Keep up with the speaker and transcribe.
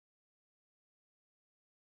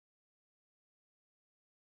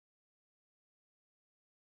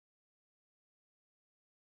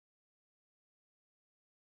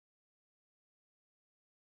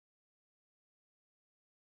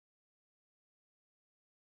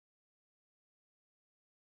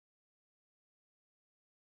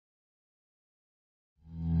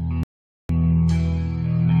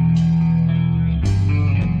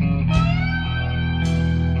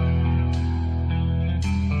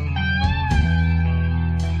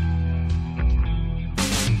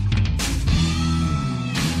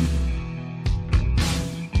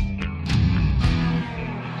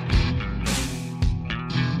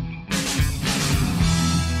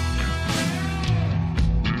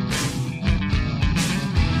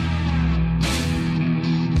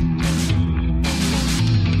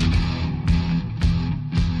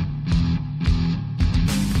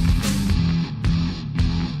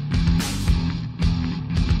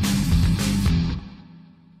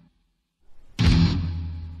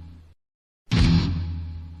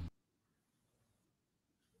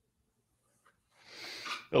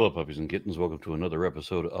Hello, puppies and kittens. Welcome to another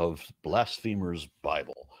episode of Blasphemers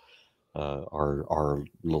Bible, our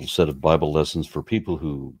little set of Bible lessons for people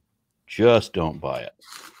who just don't buy it.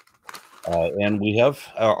 And we have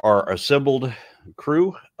our assembled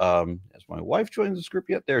crew. Has my wife joined this group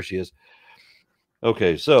yet? There she is.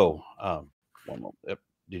 Okay, so one moment. Yep.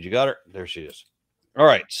 Did you got her? There she is. All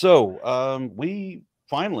right, so we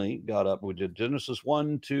finally got up. We did Genesis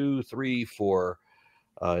 1, 2, 3, 4.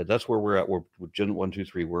 That's where we're at. We're Gen 1, 2,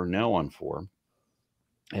 3. We're now on 4.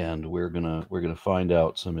 And we're gonna find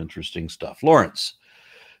out some interesting stuff. Lawrence,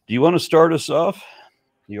 do you want to start us off?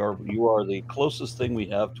 You are the closest thing we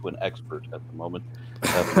have to an expert at the moment.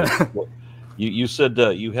 You said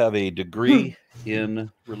you have a degree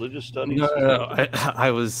in religious studies. No.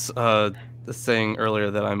 I was saying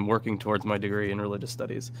earlier that I'm working towards my degree in religious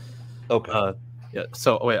studies. Okay. Yeah.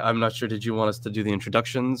 So wait, I'm not sure. Did you want us to do the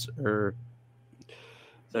introductions, or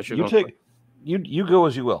you go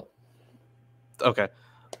as you will. Okay.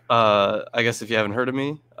 I guess if you haven't heard of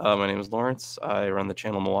me, my name is Lawrence. I run the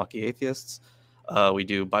channel Milwaukee Atheists. We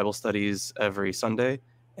do Bible studies every Sunday,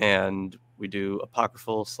 and we do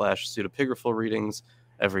apocryphal / pseudepigraphal readings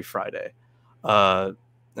every Friday.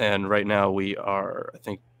 And right now we are, I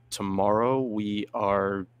think tomorrow we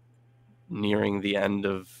are nearing the end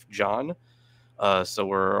of John. So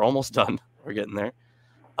we're almost done. We're getting there.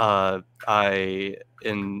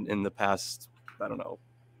 In the past, I don't know,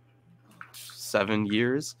 7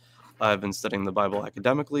 years, I've been studying the Bible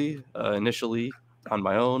academically, initially on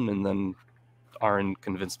my own, and then Aaron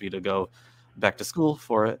convinced me to go back to school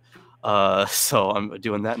for it. So I'm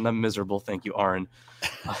doing that, and I'm miserable. Thank you, Aaron.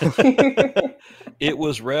 It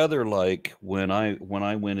was rather like when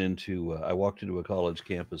I went into I walked into a college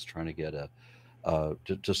campus trying to get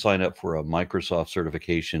to sign up for a Microsoft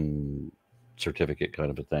certification certificate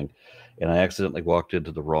kind of a thing, and I accidentally walked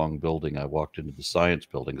into the wrong building. I walked into the science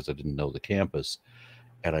building because I didn't know the campus,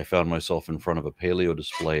 and I found myself in front of a paleo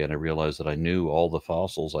display, and I realized that I knew all the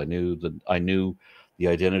fossils. I knew the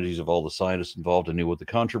identities of all the scientists involved. I knew what the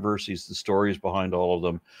controversies, the stories behind all of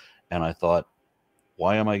them, and I thought,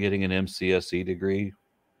 why am I getting an MCSE degree?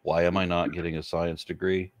 Why am I not getting a science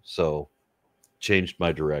degree? So changed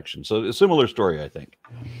my direction. So a similar story, I think.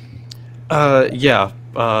 Yeah,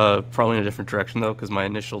 probably in a different direction though, because my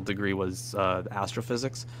initial degree was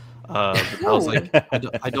astrophysics. I was like,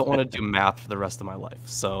 I don't want to do math for the rest of my life,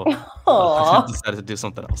 so I decided to do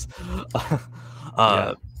something else.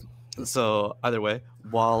 So either way,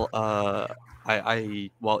 while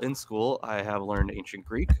while in school, I have learned ancient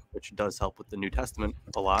Greek, which does help with the New Testament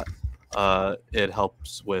a lot. It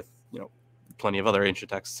helps with plenty of other ancient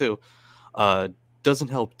texts too. Doesn't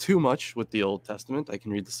help too much with the Old Testament. I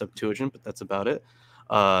can read the Septuagint, but that's about it.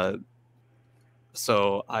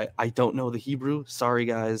 So I don't know the Hebrew. Sorry,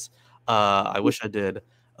 guys. I wish I did.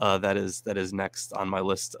 That is next on my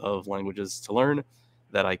list of languages to learn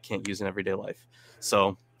that I can't use in everyday life.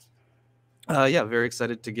 So yeah, very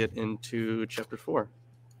excited to get into chapter 4.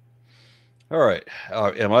 All right.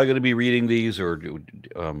 Am I going to be reading these, or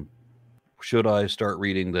should I start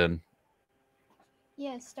reading then?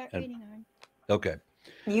 Yes, start reading on. Okay.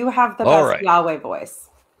 You have the best Yahweh voice.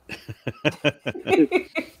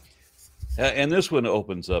 And this one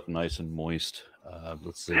opens up nice and moist.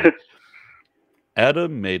 Let's see.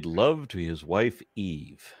 Adam made love to his wife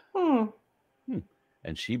Eve,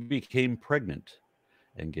 and she became pregnant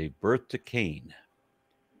and gave birth to Cain.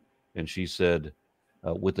 And she said,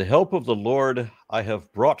 with the help of the Lord, I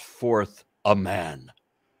have brought forth a man.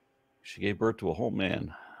 She gave birth to a whole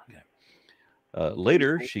man.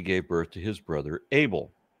 Later, she gave birth to his brother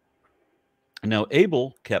Abel. Now,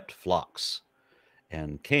 Abel kept flocks,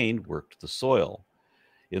 and Cain worked the soil.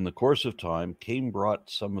 In the course of time, Cain brought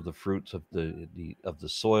some of the fruits of the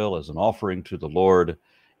soil as an offering to the Lord,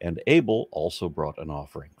 and Abel also brought an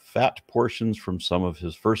offering, fat portions from some of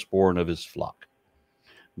his firstborn of his flock.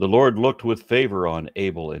 The Lord looked with favor on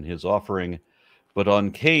Abel and his offering, but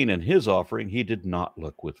on Cain and his offering he did not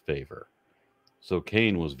look with favor. So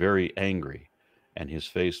Cain was very angry, and his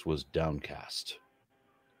face was downcast.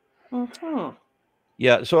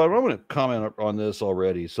 Yeah, so I'm going to comment on this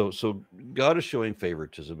already. So God is showing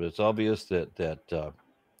favoritism. It's obvious that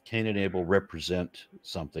Cain and Abel represent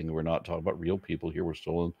something. We're not talking about real people here. We're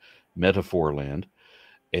still in metaphor land.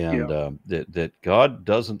 And that God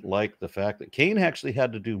doesn't like the fact that Cain actually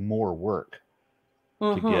had to do more work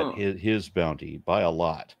to get his bounty by a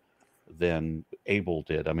lot than Abel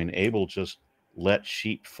did. I mean, Abel just let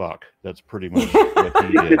sheep fuck. That's pretty much what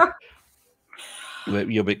he did.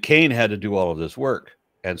 But Cain had to do all of this work.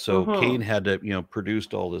 And so Cain had to,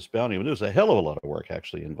 produced all this bounty. There was a hell of a lot of work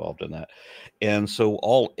actually involved in that. And so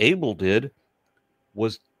all Abel did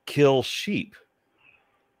was kill sheep.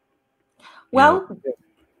 Well,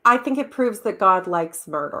 I think it proves that God likes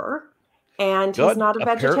murder, and he's not a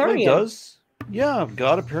vegetarian.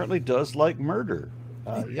 God apparently does like murder.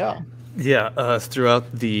 Yeah.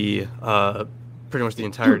 Throughout the pretty much the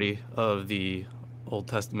entirety of the Old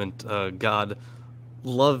Testament, God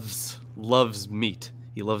loves meat.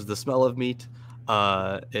 He loves the smell of meat.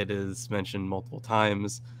 It is mentioned multiple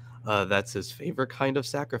times. That's his favorite kind of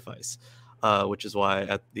sacrifice, which is why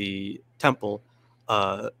at the temple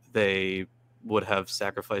they would have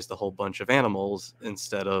sacrificed a whole bunch of animals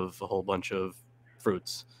instead of a whole bunch of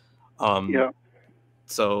fruits.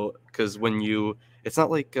 So, because it's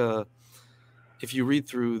not like if you read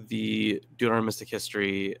through the Deuteronomistic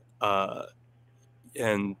history,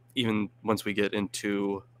 and even once we get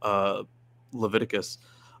into Leviticus,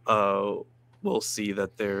 we'll see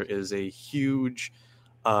that there is a huge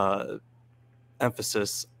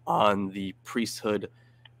emphasis on the priesthood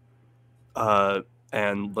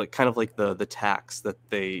and like kind of like the tax that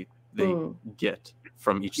they get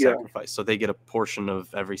from each sacrifice. So they get a portion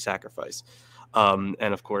of every sacrifice, and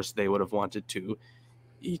of course they would have wanted to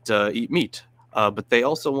eat meat, but they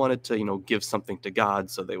also wanted to give something to God.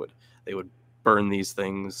 So they would burn these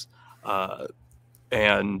things,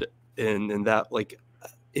 and in that, like,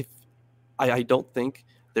 if I don't think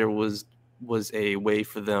there was a way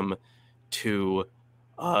for them to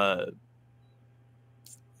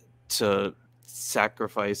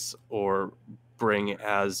sacrifice or bring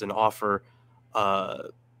as an offer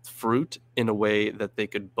fruit in a way that they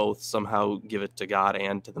could both somehow give it to God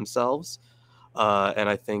and to themselves. And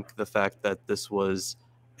I think the fact that this was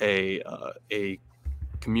a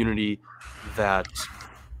community that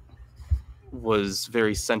was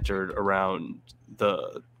very centered around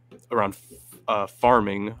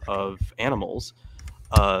farming of animals,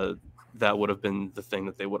 that would have been the thing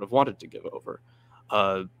that they would have wanted to give over.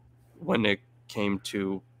 When it came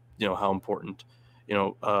to how important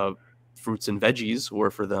fruits and veggies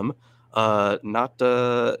were for them, not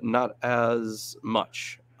as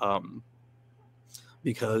much,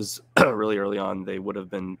 because really early on they would have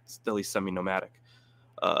been still semi-nomadic,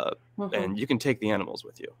 and you can take the animals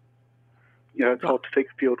with you. Yeah, it's hard to take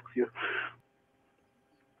a field with you.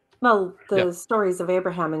 Well, the stories of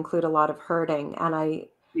Abraham include a lot of herding, and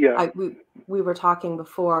we were talking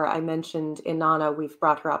before. I mentioned Inanna. We've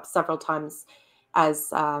brought her up several times as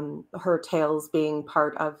her tales being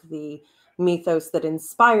part of the mythos that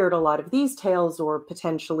inspired a lot of these tales, or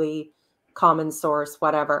potentially common source,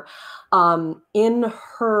 whatever. In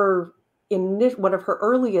one of her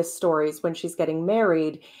earliest stories, when she's getting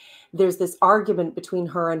married, there's this argument between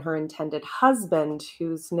her and her intended husband,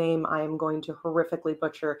 whose name I am going to horrifically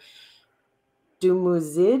butcher.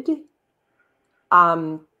 Dumuzid.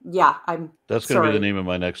 That's going to be the name of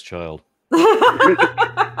my next child.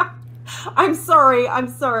 I'm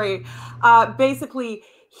sorry. Basically,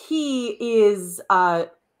 he is a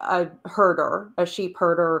herder, a sheep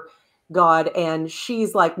herder god, and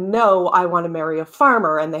she's like, no, I want to marry a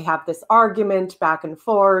farmer. And they have this argument back and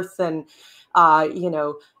forth, and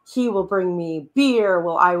he will bring me beer,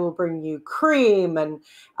 well, I will bring you cream. And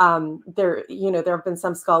there have been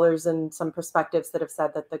some scholars and some perspectives that have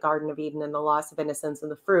said that the Garden of Eden and the loss of innocence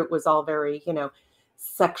and the fruit was all very,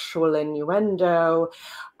 sexual innuendo.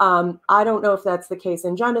 I don't know if that's the case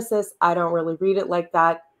in Genesis. I don't really read it like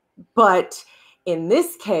that. But in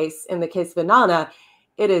this case, in the case of Inanna,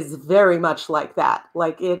 it is very much like that.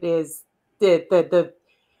 Like, it is the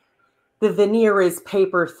veneer is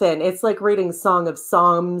paper thin. It's like reading Song of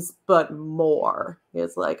Psalms, but more.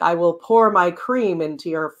 It's like, I will pour my cream into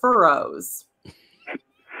your furrows.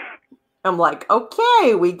 I'm like,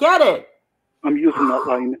 okay, we get it. I'm using that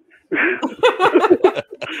line.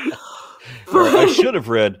 I should have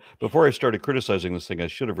read, before I started criticizing this thing, I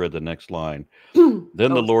should have read the next line. Then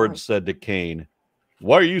the Lord said to Cain,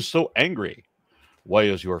 why are you so angry? Why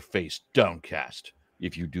is your face downcast?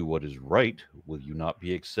 If you do what is right, will you not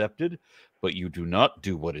be accepted? But you do not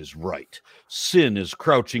do what is right. Sin is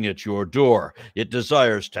crouching at your door. It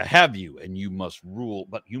desires to have you, and you must rule,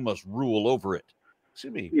 but you must rule over it.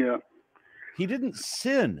 Excuse me. Yeah. He didn't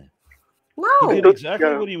sin. No. He did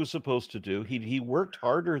exactly what he was supposed to do. He worked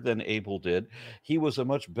harder than Abel did. He was a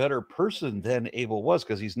much better person than Abel was,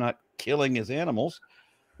 because he's not killing his animals.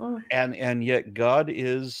 And yet God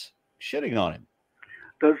is shitting on him.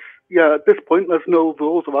 At this point, there's no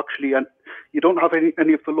rules of actually, and you don't have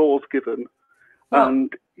any of the laws given. No.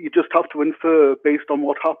 And you just have to infer, based on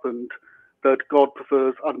what happened, that God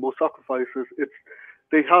prefers animal sacrifices.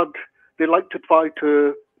 They like to try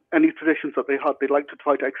to, any traditions that they had, they like to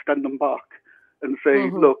try to extend them back and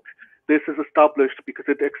say, look, this is established because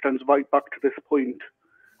it extends right back to this point.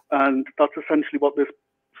 And that's essentially what this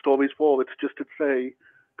story's for. It's just to say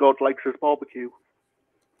God likes his barbecue.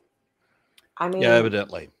 I mean, Yeah,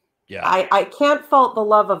 evidently. Yeah. I can't fault the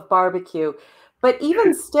love of barbecue, but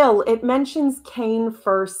even still, it mentions Cain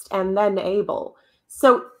first and then Abel.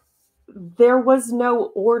 So there was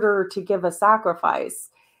no order to give a sacrifice.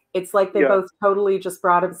 It's like they both totally just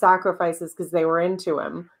brought him sacrifices because they were into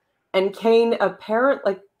him. And Cain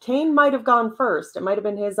Cain might have gone first. It might have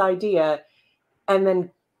been his idea. And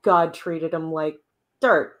then God treated him like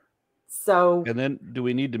dirt. So, And then do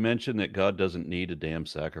we need to mention that God doesn't need a damn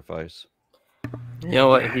sacrifice? You know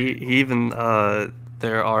what? He even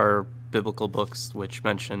there are biblical books which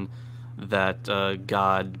mention that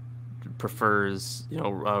God prefers,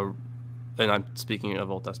 and I'm speaking of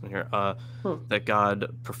Old Testament here, that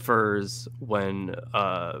God prefers when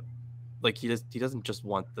like he doesn't just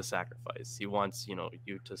want the sacrifice. He wants,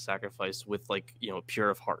 you to sacrifice with pure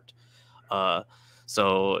of heart.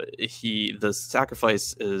 So the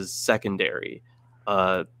sacrifice is secondary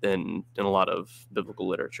in a lot of biblical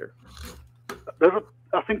literature.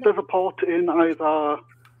 I think there's a part in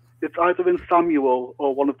it's either in Samuel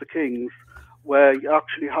or one of the Kings where you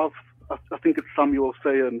actually have, I think it's Samuel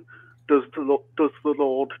saying, does the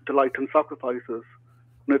Lord delight in sacrifices?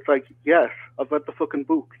 And it's like, yes, I've read the fucking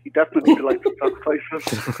book. He definitely delights in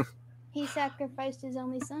sacrifices. He sacrificed his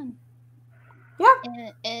only son.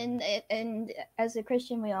 yeah. And as a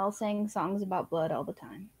Christian, we all sang songs about blood all the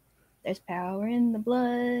time. There's power in the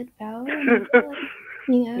blood, power in the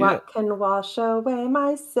blood. What can wash away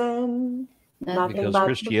my sin? Nothing Because but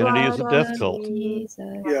Christianity is a death cult.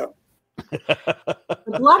 Jesus. Yeah.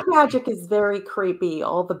 The blood magic is very creepy.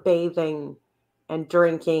 All the bathing and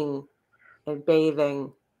drinking and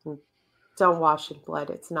bathing. Don't wash in blood.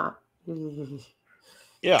 It's not.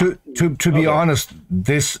 Yeah. To be honest,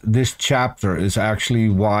 this chapter is actually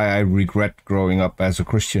why I regret growing up as a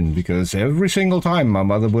Christian, because every single time my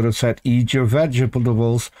mother would have said, "Eat your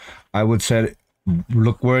vegetables," I would say,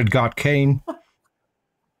 "Look where it got Cain."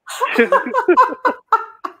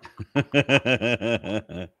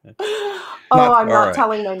 I'm not right.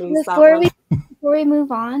 telling my niece Before that we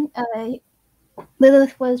move on,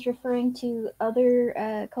 Lilith was referring to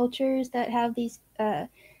other cultures that have these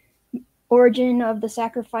origin of the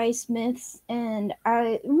sacrifice myths, and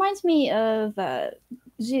it reminds me of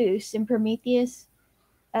Zeus and Prometheus.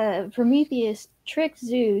 Prometheus tricked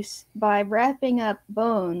Zeus by wrapping up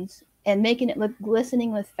bones and making it look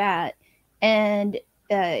glistening with fat, and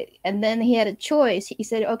then he had a choice. He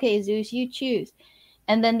said, "Okay, Zeus, you choose."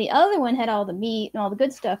 And then the other one had all the meat and all the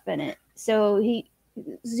good stuff in it. So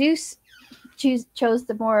Zeus chose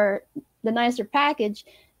the nicer package,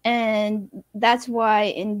 and that's why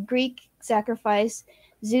in Greek sacrifice,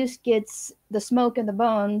 Zeus gets the smoke and the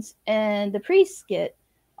bones, and the priests get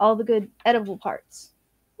all the good edible parts.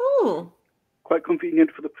 Quite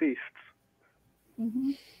convenient for the priests.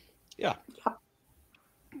 Mm-hmm. Yeah.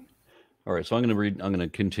 All right, so I'm going to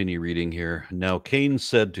continue reading here. Now Cain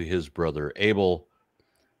said to his brother Abel,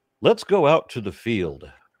 "Let's go out to the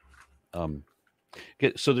field."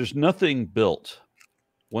 So there's nothing built.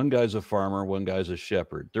 One guy's a farmer, one guy's a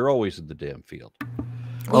shepherd. They're always in the damn field.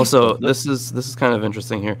 Also, this is kind of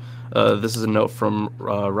interesting here. This is a note from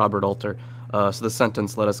Robert Alter. So the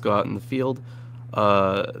sentence, "Let us go out in the field,"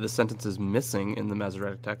 the sentence is missing in the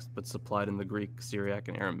Masoretic text, but supplied in the Greek, Syriac,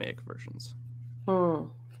 and Aramaic versions.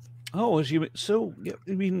 Oh, so you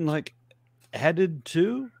mean like added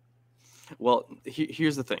to? Well,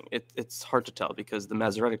 here's the thing. It's hard to tell because the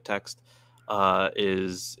Masoretic text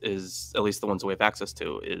is at least the ones that we have access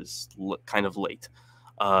to is kind of late.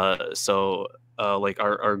 So like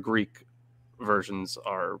our Greek versions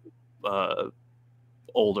are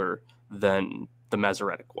older than the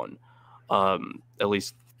Masoretic one. At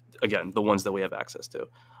least again the ones that we have access to.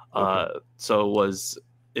 Okay. So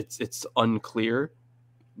it's unclear,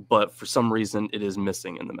 but for some reason it is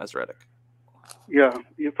missing in the Masoretic. Yeah,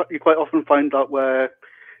 you quite often find that where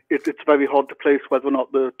it's very hard to place whether or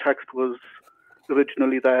not the text was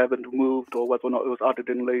originally there and removed, or whether or not it was added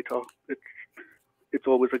in later. It's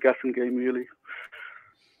always a guessing game, really.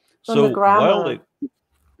 So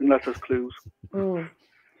unless there's clues.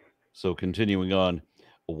 So continuing on,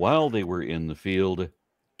 while they were in the field,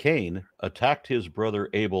 Cain attacked his brother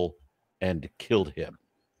Abel and killed him.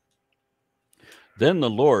 Then the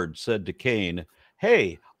Lord said to Cain,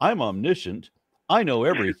 "Hey, I'm omniscient. I know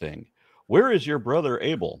everything. Where is your brother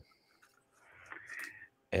Abel?"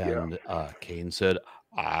 And Cain said,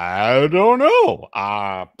 "I don't know.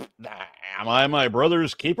 Am I my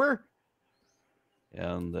brother's keeper?"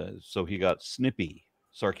 And so he got snippy,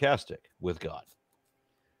 sarcastic with God.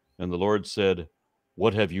 And the Lord said,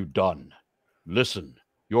 "What have you done? Listen,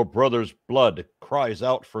 your brother's blood cries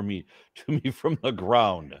out for me to me from the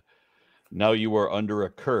ground. Now you are under a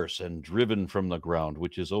curse and driven from the ground,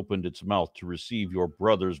 which has opened its mouth to receive your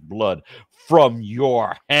brother's blood from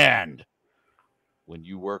your hand. When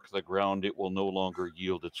you work the ground, it will no longer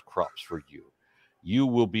yield its crops for you. You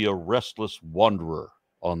will be a restless wanderer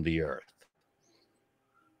on the earth."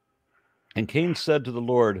 And Cain said to the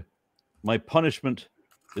Lord, "My punishment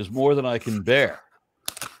is more than I can bear.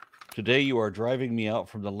 Today you are driving me out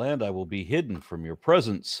from the land. I will be hidden from your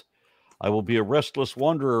presence. I will be a restless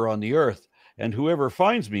wanderer on the earth, and whoever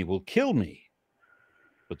finds me will kill me."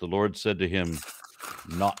 But the Lord said to him,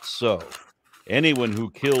 "Not so. Anyone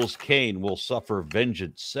who kills Cain will suffer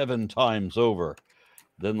vengeance 7 times over."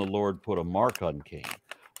 Then the Lord put a mark on Cain,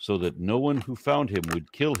 so that no one who found him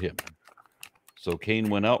would kill him. So Cain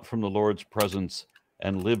went out from the Lord's presence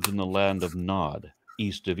and lived in the land of Nod,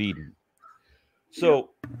 east of Eden.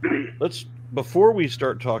 So before we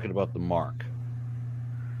start talking about the mark,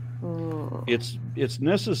 it's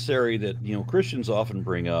necessary that, Christians often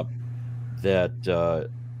bring up that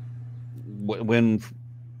when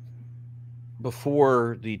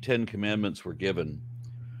before the 10 Commandments were given,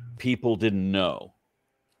 people didn't know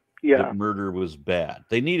that murder was bad.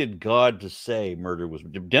 They needed God to say murder was.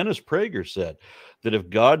 Dennis Prager said that if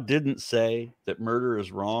God didn't say that murder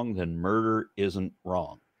is wrong, then murder isn't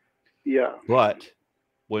wrong. Yeah. But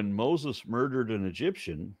when Moses murdered an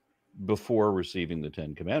Egyptian before receiving the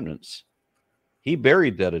 10 Commandments, he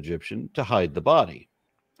buried that Egyptian to hide the body.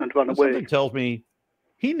 And run away. Something tells me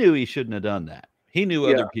he knew he shouldn't have done that. He knew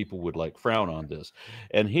other people would frown on this.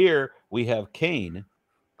 And here we have Cain,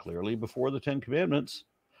 clearly before the 10 Commandments,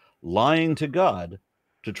 lying to God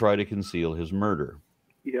to try to conceal his murder.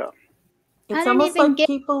 Yeah. It's almost like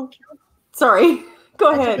people... Sorry,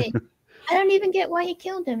 go ahead. Okay. I don't even get why he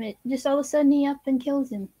killed him. It just all of a sudden he up and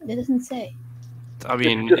kills him. It doesn't say. I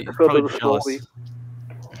mean, just he's probably jealous. Story.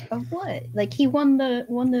 Of what? Like he won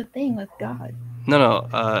the thing with God. No.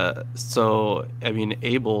 So I mean,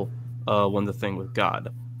 Abel won the thing with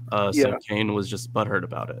God. So Cain was just butthurt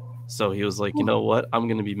about it. So he was like, you know what? I'm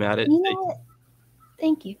gonna be mad at. You know what?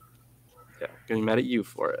 Thank you. Yeah, gonna be mad at you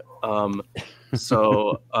for it.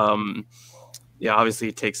 So obviously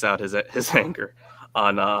he takes out his anger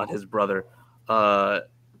on his brother.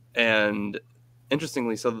 And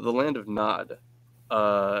interestingly, so the land of Nod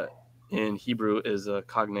in Hebrew is a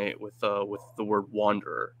cognate with the word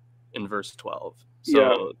wanderer in verse 12.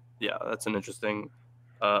 So that's an interesting,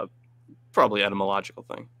 probably etymological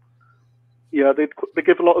thing. Yeah, they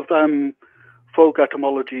give a lot of folk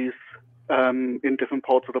etymologies in different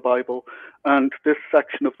parts of the Bible, and this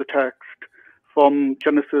section of the text from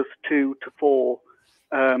Genesis 2 to 4,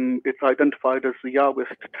 it's identified as the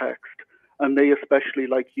Yahwist text, and they especially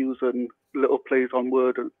like using little plays on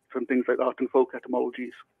words and things like that in folk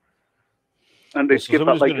etymologies. And they give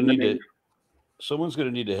that like in the names. Someone's going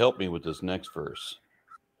to need to help me with this next verse.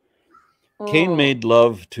 Cain made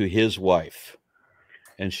love to his wife,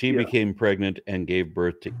 and she became pregnant and gave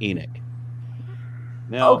birth to Enoch.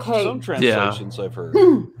 Now, some translations I've heard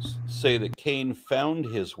say that Cain found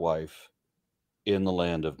his wife in the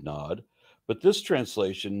land of Nod, but this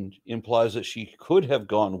translation implies that she could have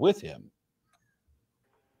gone with him.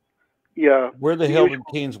 Yeah. Where the hell did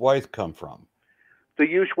Cain's wife come from? The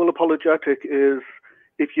usual apologetic is,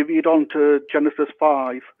 if you read on to Genesis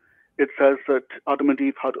 5, it says that Adam and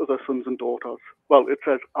Eve had other sons and daughters. Well, it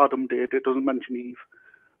says Adam did, it doesn't mention Eve.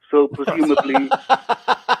 So presumably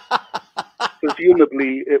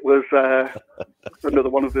it was another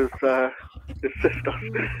one of his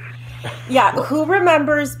sisters. Yeah, who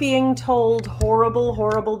remembers being told horrible,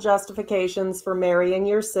 horrible justifications for marrying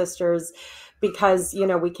your sisters because,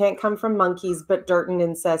 we can't come from monkeys, but dirt and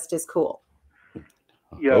incest is cool.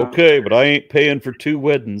 Yeah. Okay, but I ain't paying for 2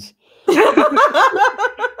 weddings. No.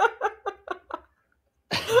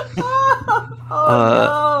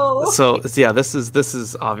 So this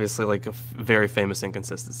is obviously like a very famous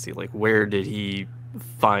inconsistency. Like, where did he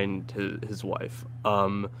find his wife?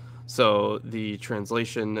 So the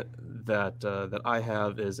translation that I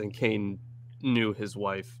have is, and Cain knew his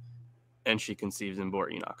wife, and she conceived and bore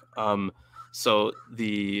Enoch. So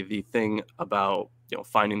the thing about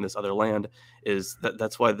finding this other land is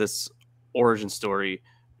that's why this origin story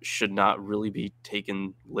should not really be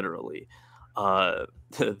taken literally.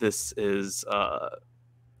 This is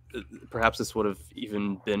perhaps this would have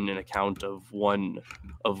even been an account of one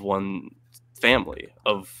family,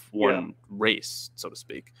 of one race, so to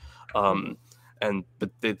speak.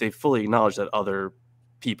 But they fully acknowledge that other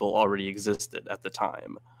people already existed at the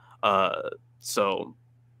time. So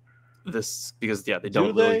this because they Do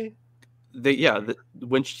don't they? really,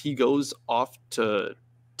 when he goes off to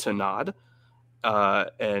Nod,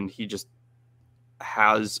 and he just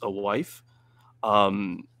has a wife,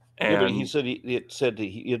 and Yeah, but he said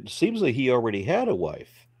it seems like he already had a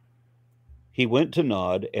wife. He went to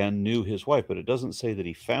Nod and knew his wife, but it doesn't say that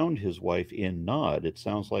he found his wife in Nod. It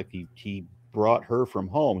sounds like he brought her from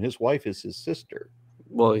home. His wife is his sister.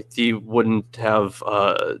 well, he wouldn't have.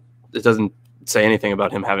 It doesn't say anything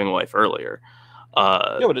about him having a wife earlier.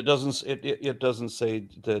 Yeah, but it doesn't. It doesn't say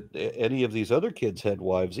that any of these other kids had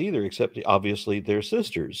wives either, except obviously their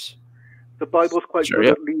sisters. The Bible's quite Sure, good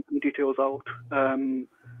yeah. at leaving details out,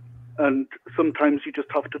 and sometimes you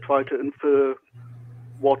just have to try to infer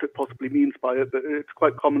what it possibly means by it. But it's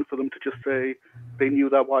quite common for them to just say they knew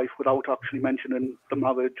their wife without actually mentioning the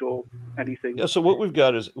marriage or anything. Yeah. So what we've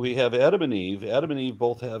got is we have Adam and Eve. Adam and Eve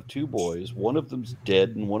both have 2 boys. One of them's dead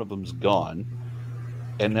and one of them's gone,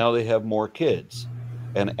 and now they have more kids.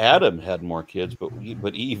 And Adam had more kids,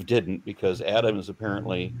 but Eve didn't, because Adam is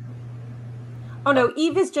apparently. Oh no,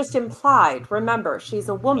 Eve is just implied. Remember, she's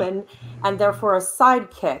a woman and therefore a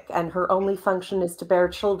sidekick, and her only function is to bear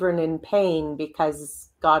children in pain because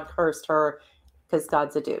God cursed her because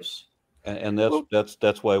God's a douche. And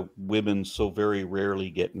that's why women so very rarely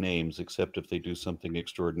get names, except if they do something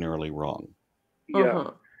extraordinarily wrong. Yeah,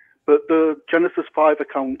 but the Genesis 5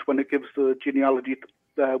 account, when it gives the genealogy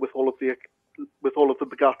there with all of the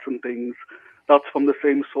begats and things, that's from the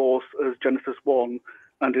same source as Genesis 1.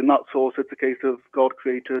 And in that source, it's a case of God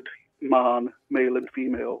created man, male and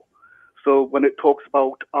female. So when it talks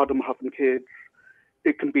about Adam having kids,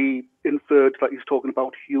 it can be inferred that he's talking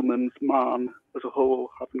about humans, man as a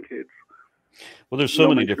whole, having kids. Well, there's so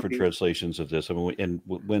many different translations of this. I mean, and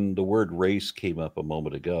when the word race came up a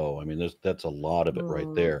moment ago, I mean, that's a lot of it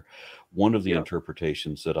right there. One of the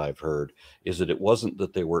interpretations that I've heard is that it wasn't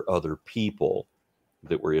that there were other people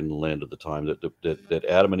that were in the land at the time, that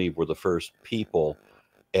Adam and Eve were the first people,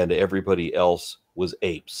 and everybody else was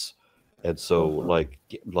apes. And so like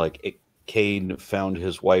Cain found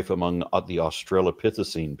his wife among the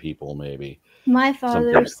Australopithecine people, maybe. My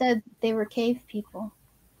father said they were cave people.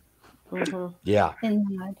 Yeah. In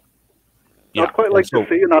Nod. Yeah. I'd quite like to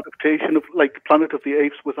see an adaptation of like the Planet of the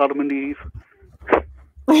Apes with Adam and Eve.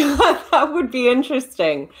 That would be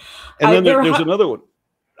interesting. And then there's another one.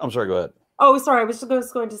 I'm sorry, go ahead. Oh, sorry. I was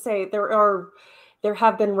just going to say there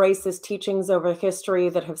have been racist teachings over history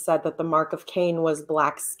that have said that the mark of Cain was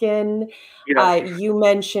black skin. Yeah. You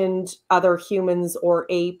mentioned other humans or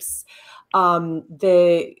apes.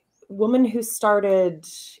 The woman who started,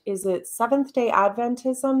 is it Seventh-day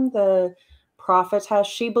Adventism, the prophetess,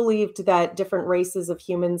 she believed that different races of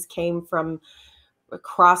humans came from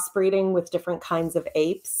crossbreeding with different kinds of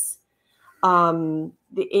apes.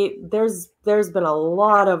 There's been a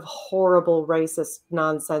lot of horrible racist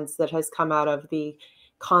nonsense that has come out of the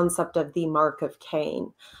concept of the mark of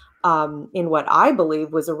Cain, in what I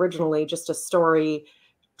believe was originally just a story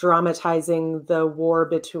dramatizing the war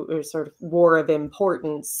war of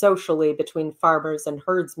importance socially between farmers and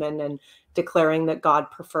herdsmen, and declaring that God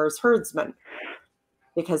prefers herdsmen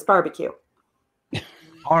because barbecue.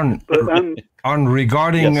 On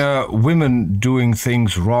regarding women doing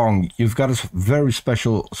things wrong, you've got a very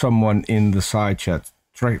special someone in the side chat.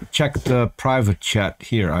 Check the private chat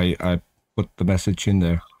here. I put the message in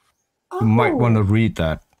there. You might want to read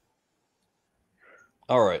that.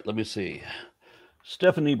 All right, let me see.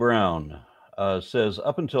 Stephanie Brown says,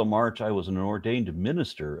 up until March, I was an ordained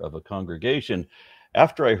minister of a congregation.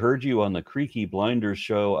 After I heard you on the Creaky Blinders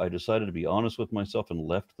show, I decided to be honest with myself and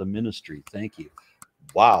left the ministry. Thank you.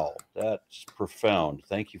 Wow, that's profound.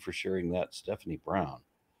 Thank you for sharing that, Stephanie Brown.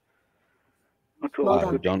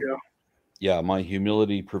 Yeah, my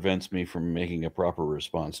humility prevents me from making a proper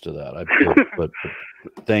response to that. But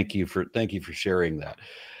thank you for sharing that.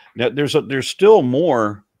 Now, there's still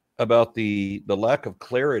more about the lack of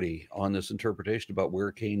clarity on this interpretation about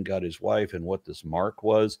where Cain got his wife and what this mark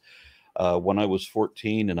was. When I was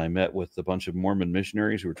 14 and I met with a bunch of Mormon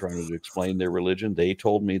missionaries who were trying to explain their religion, they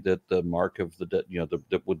told me that the mark of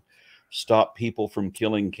that would stop people from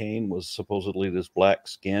killing Cain was supposedly this black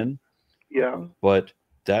skin. Yeah. But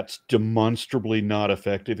that's demonstrably not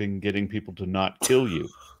effective in getting people to not kill you.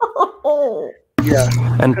 Yeah.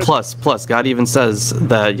 And plus, God even says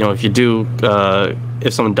that, if you do,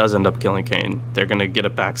 if someone does end up killing Cain, they're going to get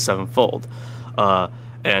it back sevenfold.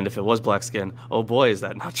 And if it was black skin, oh boy, is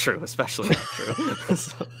that not true, especially not true.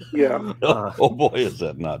 So, Yeah. Oh boy, is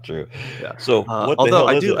that not true? yeah. So what the Although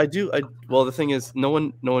hell is it? well, the thing is, no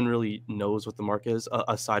one really knows what the mark is,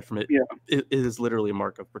 aside from it. Yeah. It is literally a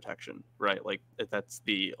mark of protection, right? Like that's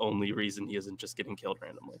the only reason he isn't just getting killed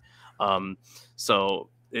randomly. So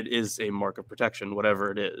it is a mark of protection,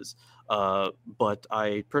 whatever it is. But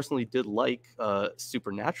I personally did like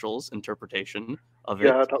Supernatural's interpretation of it.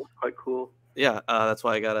 Yeah, that was quite cool. Yeah, that's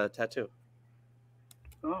why I got a tattoo.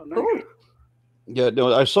 Oh, nice. Ooh, Yeah,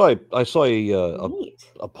 no, I saw neat.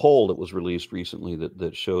 a poll that was released recently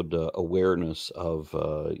that showed awareness of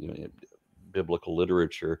biblical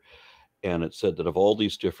literature, and it said that of all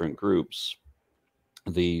these different groups,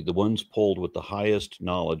 the ones polled with the highest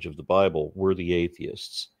knowledge of the Bible were the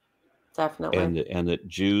atheists, Definitely. and that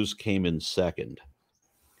Jews came in second,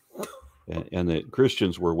 and that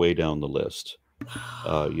Christians were way down the list.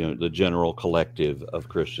 The general collective of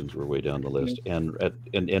Christians were way down the list,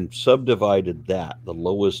 and subdivided that the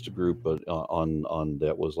lowest group on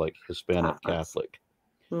that was like Hispanic Catholic,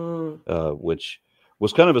 which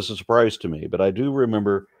was kind of a surprise to me. But I do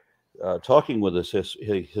remember talking with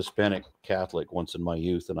a Hispanic Catholic once in my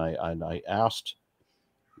youth, and I asked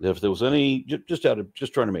if there was any, just trying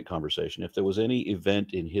to make conversation, if there was any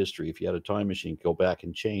event in history, if you had a time machine, go back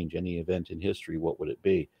and change any event in history, what would it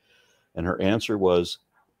be? And her answer was,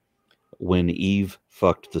 when Eve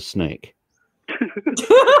fucked the snake.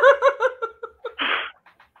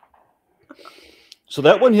 So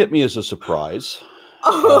that one hit me as a surprise.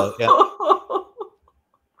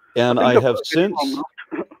 And I have since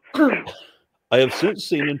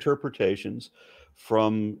seen interpretations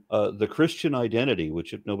from the Christian Identity,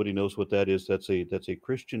 which, if nobody knows what that is, that's a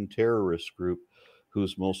Christian terrorist group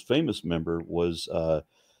whose most famous member was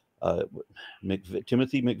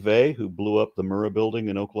Timothy McVeigh, who blew up the Murrah building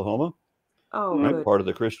in Oklahoma. Oh, right, good. part of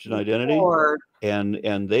the Christian Identity, Lord.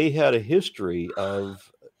 and they had a history of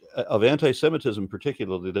anti-Semitism,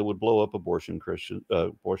 particularly. They would blow up abortion clinics,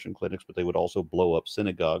 but they would also blow up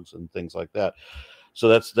synagogues and things like that. So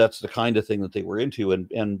that's the kind of thing that they were into,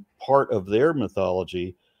 and part of their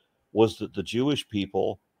mythology was that the Jewish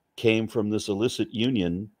people came from this illicit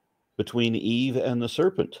union between Eve and the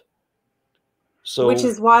serpent. So, which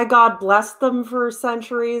is why God blessed them for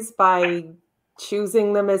centuries by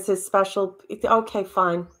choosing them as his special. Okay,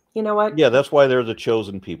 fine. You know what? Yeah, that's why they're the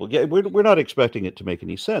chosen people. Yeah, we're not expecting it to make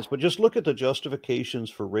any sense, but just look at the justifications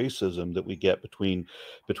for racism that we get between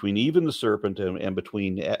Eve and the serpent, and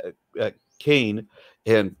between Cain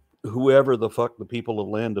and whoever the fuck the people of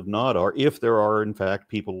the land of Nod are, if there are in fact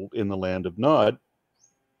people in the land of Nod.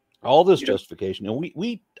 All this justification,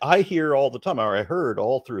 and I hear all the time, or I heard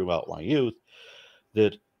all throughout my youth,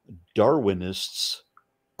 that Darwinists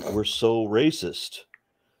were so racist.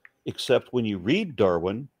 Except when you read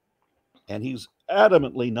Darwin, and he's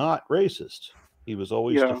adamantly not racist. He was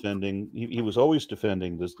always defending. He was always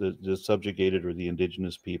defending the subjugated or the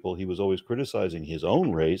indigenous people. He was always criticizing his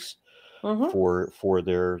own race for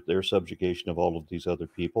their subjugation of all of these other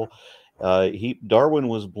people. Darwin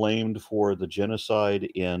was blamed for the genocide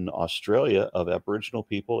in Australia of Aboriginal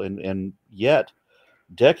people, and yet,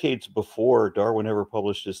 decades before Darwin ever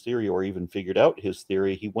published his theory or even figured out his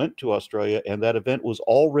theory, he went to Australia, and that event was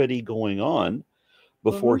already going on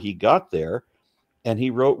before he got there. And he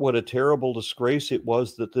wrote what a terrible disgrace it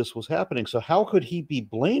was that this was happening. So how could he be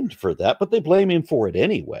blamed for that? But they blame him for it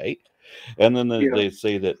anyway. And then they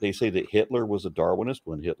say that Hitler was a Darwinist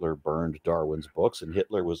when Hitler burned Darwin's books, and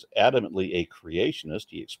Hitler was adamantly a creationist.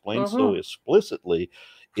 He explained so explicitly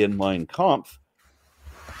in Mein Kampf.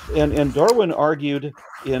 And Darwin argued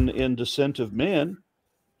in Descent of Man,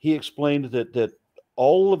 he explained that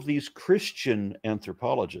all of these Christian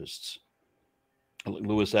anthropologists,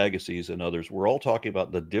 Louis Agassiz and others, were all talking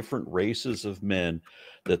about the different races of men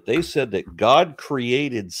that they said that God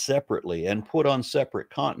created separately and put on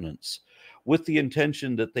separate continents with the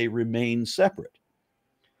intention that they remain separate.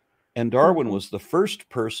 And Darwin was the first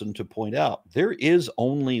person to point out there is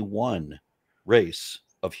only one race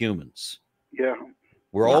of humans. Yeah.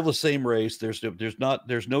 We're all the same race. There's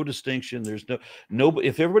no distinction. There's no.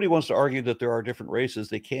 If everybody wants to argue that there are different races,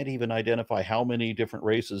 they can't even identify how many different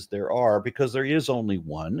races there are, because there is only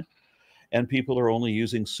one, and people are only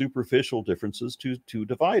using superficial differences to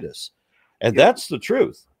divide us. And that's the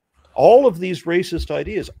truth. All of these racist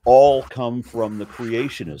ideas all come from the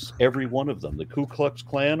creationists. Every one of them. The Ku Klux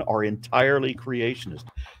Klan are entirely creationist.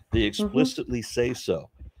 They explicitly say so.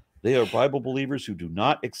 They are Bible believers who do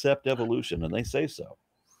not accept evolution, and they say so.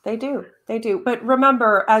 They do. They do. But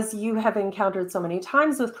remember, as you have encountered so many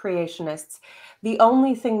times with creationists, the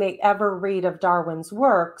only thing they ever read of Darwin's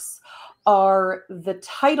works are the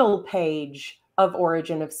title page of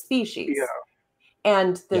Origin of Species. Yeah.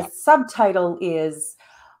 And the subtitle is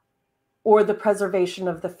 "Or the Preservation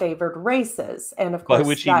of the Favored Races." And of course, by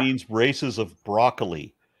which he means races of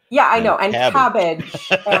broccoli. Yeah, I know, and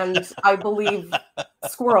cabbage, and I believe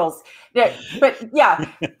squirrels. Yeah, but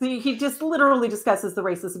yeah, he just literally discusses the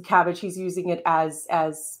races of cabbage. He's using it as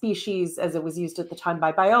species, as it was used at the time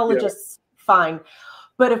by biologists. Yeah. Fine,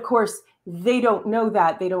 but of course they don't know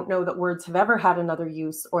that. They don't know that words have ever had another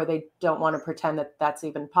use, or they don't want to pretend that that's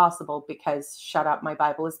even possible because shut up, my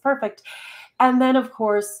Bible is perfect. And then of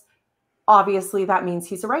course, obviously that means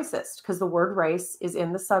he's a racist because the word race is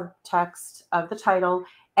in the subtext of the title,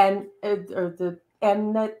 and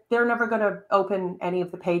that they're never going to open any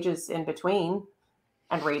of the pages in between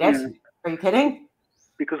and read it. Yeah. Are you kidding?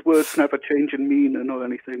 Because words never change in meaning or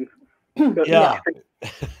anything. Yeah.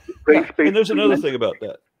 And there's another thing about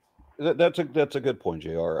that. That's a good point,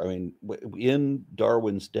 JR. I mean, in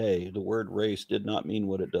Darwin's day, the word race did not mean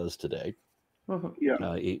what it does today. Mm-hmm.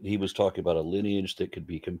 Yeah. He was talking about a lineage that could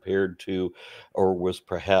be compared to, or was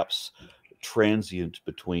perhaps transient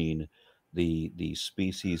between the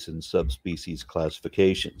species and subspecies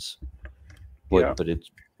classifications. But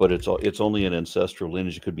it's only an ancestral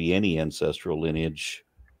lineage. It could be any ancestral lineage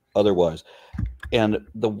otherwise. And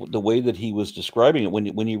the way that he was describing it,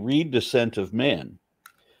 when you read Descent of Man,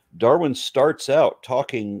 Darwin starts out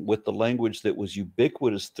talking with the language that was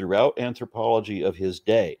ubiquitous throughout anthropology of his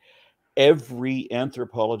day. Every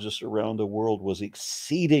anthropologist around the world was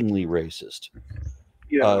exceedingly racist.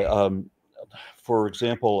 Yeah. For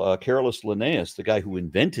example, Carolus Linnaeus, the guy who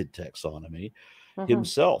invented taxonomy,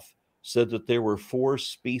 himself said that there were 4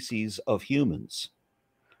 species of humans.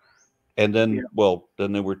 And then,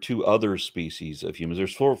 then there were 2 other species of humans.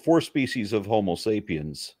 There's four species of Homo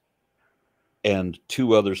sapiens, and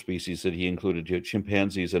 2 other species that he included,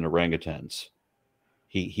 chimpanzees and orangutans.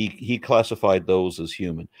 He classified those as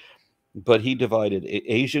human, but he divided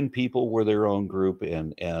Asian people were their own group,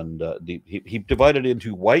 and he divided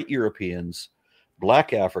into white Europeans,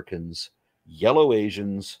 black Africans, yellow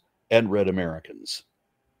Asians, and red Americans.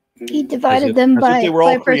 He divided them by, they were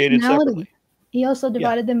all created personality. Separately. He also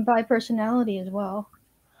divided them by personality as well.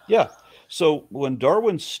 Yeah. So when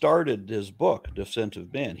Darwin started his book, Descent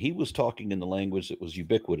of Man, he was talking in the language that was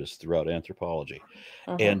ubiquitous throughout anthropology.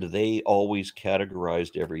 And they always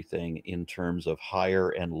categorized everything in terms of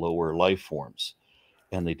higher and lower life forms.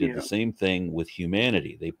 And they did the same thing with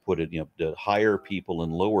humanity. They put it, the higher people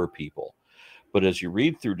and lower people. But as you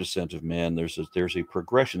read through Descent of Man, there's a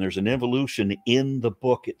progression. There's an evolution in the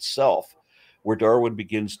book itself, where Darwin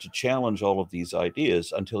begins to challenge all of these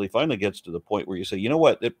ideas until he finally gets to the point where you say, you know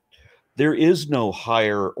what? There is no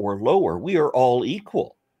higher or lower. We are all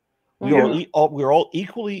equal. We're all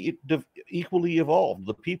equally evolved.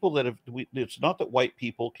 The people that it's not that white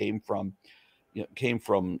people came from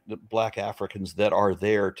the black Africans that are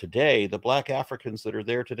there today. The black Africans that are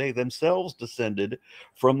there today themselves descended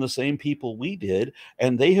from the same people we did,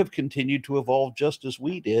 and they have continued to evolve just as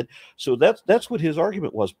we did. So that's what his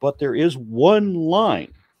argument was. But there is one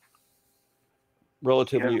line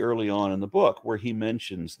relatively early on in the book where he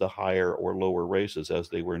mentions the higher or lower races as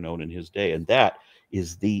they were known in his day, and that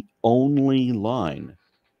is the only line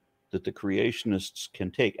that the creationists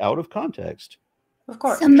can take out of context. Of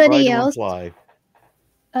course. Somebody else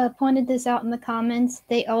pointed this out in the comments.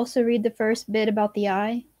 They also read the first bit about the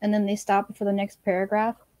eye, and then they stop for the next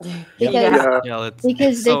paragraph.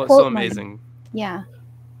 Because they quote so amazing. Yeah.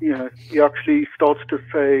 Yeah, he actually starts to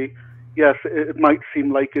say, yes, it might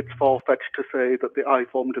seem like it's far-fetched to say that the eye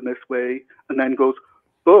formed in this way, and then goes,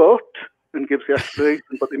 and gives the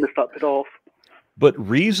explanation, but they missed that bit off. But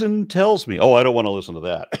reason tells me, I don't want to listen to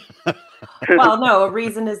that. Well, no, a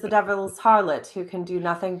reason is the devil's harlot who can do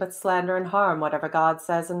nothing but slander and harm whatever God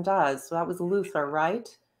says and does. So that was Luther, right?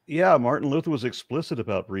 Yeah, Martin Luther was explicit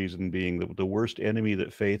about reason being the worst enemy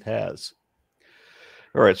that faith has.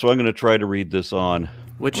 All right, so I'm going to try to read this on.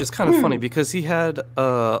 Which is kind of funny because he had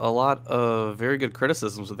a lot of very good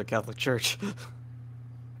criticisms of the Catholic Church.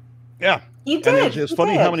 Yeah. He did. And it's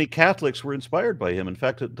funny how many Catholics were inspired by him. In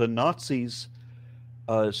fact, the Nazis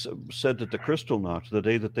said that the Kristallnacht, the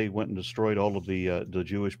day that they went and destroyed all of the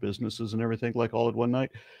Jewish businesses and everything like all at one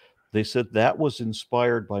night, they said that was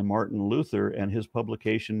inspired by Martin Luther and his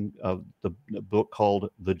publication of the book called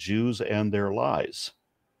The Jews and Their Lies.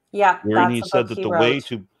 Yeah, wherein he said that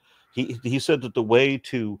he said that the way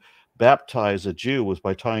to baptize a Jew was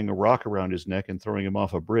by tying a rock around his neck and throwing him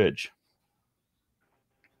off a bridge.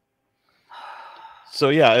 So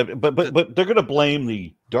yeah, but they're going to blame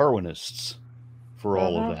the Darwinists for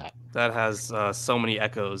all of that. That has so many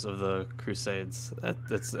echoes of the Crusades.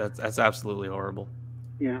 That's absolutely horrible.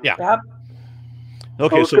 Yeah. Yeah. Yep.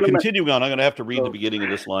 Okay, was so gonna continuing on, I'm going to have to read the Oh. beginning of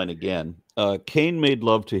this line again. Cain made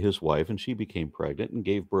love to his wife, and she became pregnant and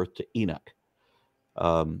gave birth to Enoch.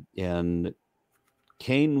 And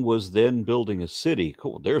Cain was then building a city.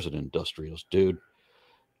 Cool, there's an industrious dude.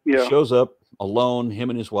 Yeah. Shows up alone, him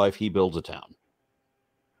and his wife. He builds a town.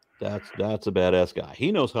 That's a badass guy.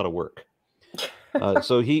 He knows how to work.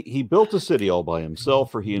 So he built a city all by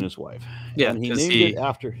himself for he and his wife. Yeah, and he 'cause named he- it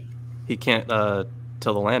after. He can't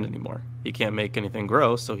till the land anymore. He can't make anything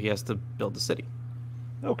grow, so he has to build a city.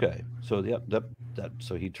 Okay, so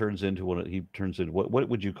so he turns into what what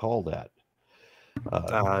would you call that?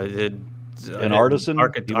 An artisan?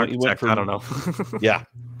 Architect. I don't know. Yeah.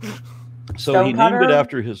 So he named it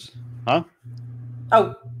after his. Huh?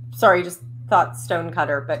 Oh, sorry, just thought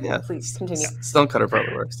stonecutter, but Yeah. please continue. Stonecutter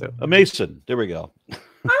probably works too. A mason. There we go.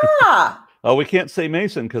 Ah, Oh, we can't say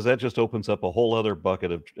mason because that just opens up a whole other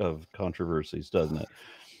bucket of controversies, doesn't it?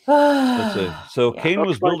 So Yeah. Cain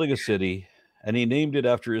was building a city, and he named it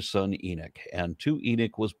after his son Enoch. And to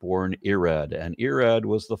Enoch was born Irad, and Irad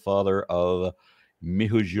was the father of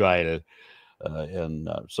Mehujael. And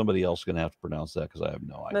somebody else is going to have to pronounce that because I have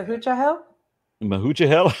no idea. Mehujael?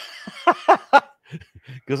 Mehujael,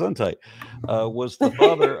 Gesundheit, was the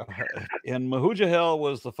father, and Mehujael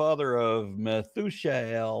was the father of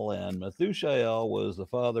Methushael, and Methushael was the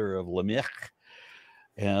father of Lamech,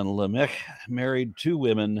 and Lamech married two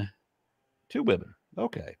women.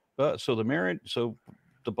 Okay, so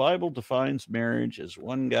the Bible defines marriage as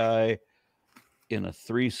one guy in a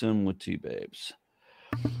threesome with two babes.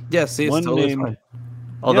 Yeah, see, it's One totally named- fine.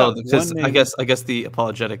 Although, Yeah, because one I named- guess the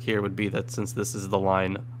apologetic here would be that since this is the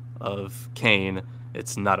line of Cain,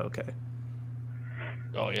 it's not okay.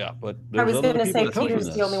 Oh yeah, but I there's was other going to people say that come from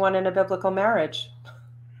Peter's the only one in a biblical marriage.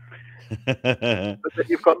 this. But then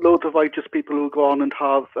you've got loads of righteous people who go on and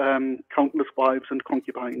have countless wives and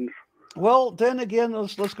concubines. Well, then again,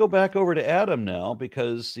 let's go back over to Adam now,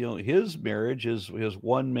 because his marriage is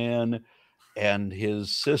one man and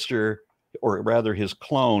his sister, or rather his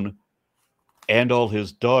clone, and all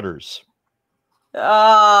his daughters. Oh,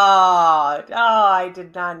 I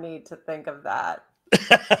did not need to think of that. It's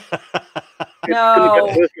No. going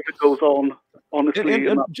to get worse if it goes on, honestly. And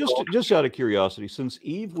in that thought. just out of curiosity, since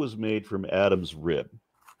Eve was made from Adam's rib,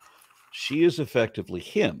 she is effectively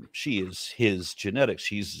him. She is his genetics.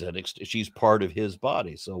 She's part of his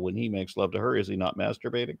body. So when he makes love to her, is he not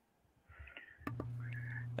masturbating?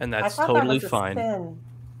 And I that's thought totally that was a fine. sin.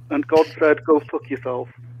 And God said, go fuck yourself.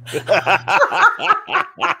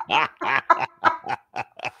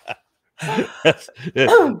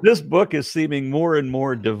 This book is seeming more and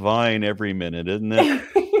more divine every minute, isn't it?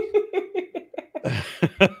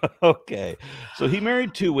 Okay, so he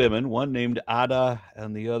married two women, one named Ada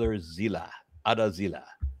and the other Zillah. Ada Zillah.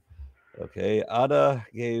 Okay, Ada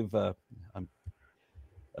gave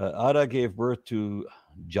birth to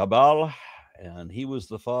Jabal, and he was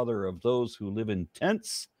the father of those who live in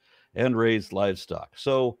tents and raise livestock.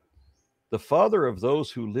 So the father of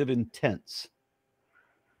those who live in tents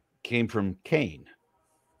came from Cain.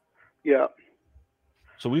 Yeah.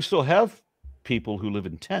 So we still have people who live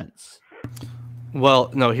in tents.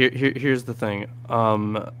 Well, no, here's the thing.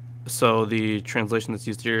 So the translation that's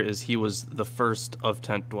used here is he was the first of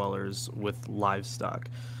tent dwellers with livestock.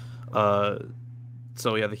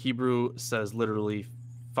 So yeah, the Hebrew says literally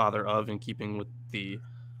father of, in keeping with the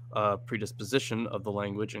predisposition of the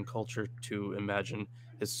language and culture to imagine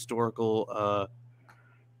historical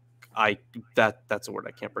that's a word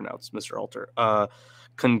I can't pronounce, Mr. Alter.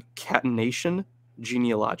 Concatenation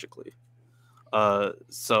genealogically.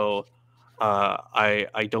 So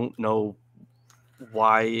I don't know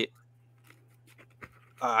why.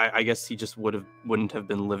 I guess he just wouldn't have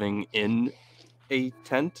been living in a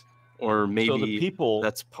tent, or maybe So the people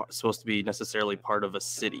that's supposed to be necessarily part of a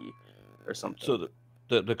city or something. So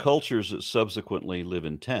the cultures that subsequently live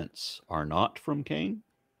in tents are not from Cain?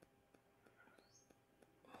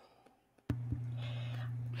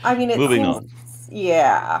 I mean, it Moving seems, on.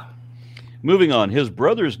 Yeah. Moving on, his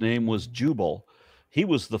brother's name was Jubal. He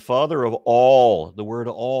was the father of all. The word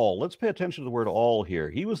all. Let's pay attention to the word all here.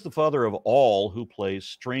 He was the father of all who play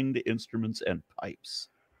stringed instruments and pipes.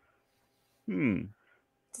 Does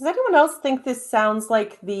anyone else think this sounds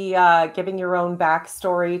like the giving your own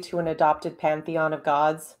backstory to an adopted pantheon of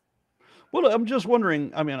gods? Well, I'm just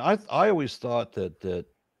wondering. I mean, I always thought that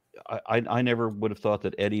I never would have thought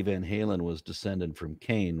that Eddie Van Halen was descended from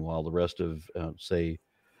Cain, while the rest of, say,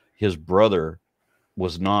 his brother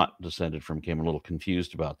was not descended from Cain. I'm a little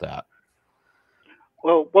confused about that.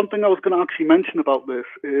 Well, one thing I was going to actually mention about this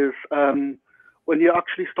is when you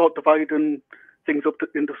actually start dividing things up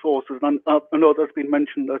into sources, and I know there's been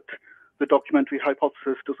mentioned that the documentary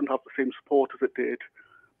hypothesis doesn't have the same support as it did,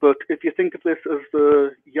 but if you think of this as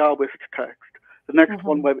the Yahwist text, the next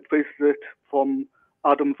one where it traces it from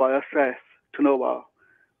Adam via Seth to Noah,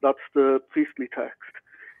 that's the priestly text.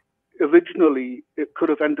 Originally, it could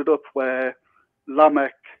have ended up where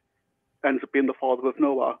Lamech ends up being the father of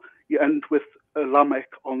Noah. You end with Lamech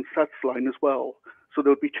on Seth's line as well. So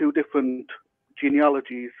there would be two different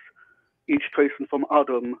genealogies, each tracing from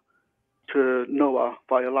Adam to Noah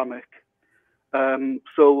via Lamech.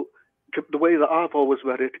 So the way that I've always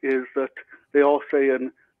read it is that they are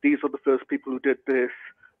saying these are the first people who did this.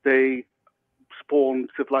 They spawned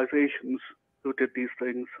civilizations who did these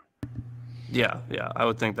things. Yeah, I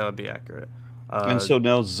would think that would be accurate. And so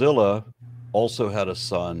now Zillah also had a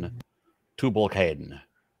son, Tubal-Cain.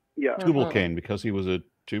 Yeah. Tubal-Cain, because he was a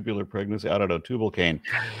tubular pregnancy, I don't know, Tubal-Cain,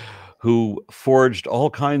 who forged all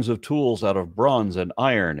kinds of tools out of bronze and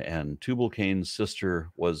iron, and Tubal-Cain's sister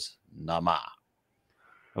was Naamah.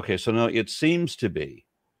 Okay, so now it seems to be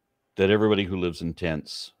that everybody who lives in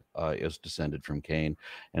tents is descended from Cain,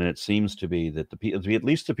 and it seems to be that at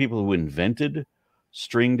least the people who invented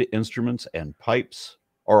stringed instruments and pipes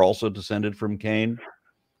are also descended from Cain.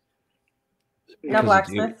 No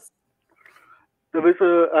blacksmiths. There is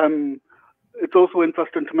it's also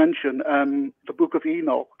interesting to mention the Book of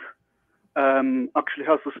Enoch actually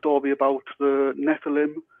has the story about the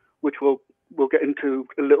Nephilim, which we'll get into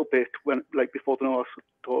a little bit before the Noah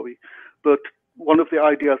story. But one of the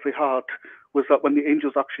ideas they had was that when the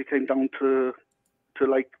angels actually came down to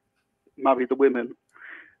marry the women,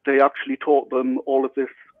 they actually taught them all of this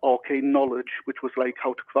arcane knowledge, which was like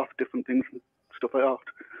how to craft different things and stuff like that.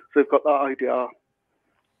 So they've got that idea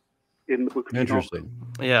in the Book of Interesting.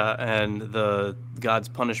 Enoch. Yeah, and the God's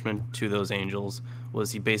punishment to those angels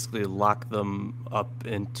was he basically locked them up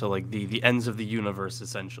into like the ends of the universe,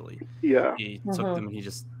 essentially. Yeah. He took them and he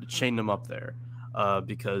just chained them up there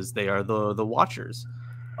because they are the watchers.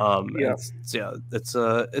 That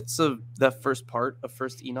first part of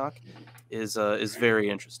First Enoch is very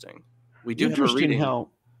interesting. We do have a reading.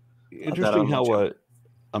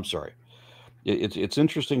 I'm sorry. It's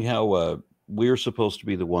interesting how we're supposed to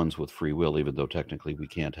be the ones with free will, even though technically we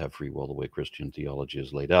can't have free will the way Christian theology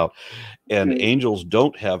is laid out. And angels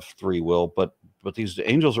don't have free will, but these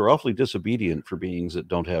angels are awfully disobedient for beings that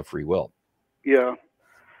don't have free will. Yeah.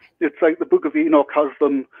 It's like the Book of Enoch has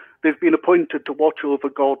them, they've been appointed to watch over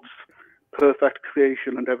God's perfect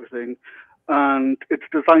creation and everything. And it's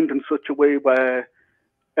designed in such a way where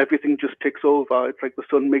everything just ticks over. It's like the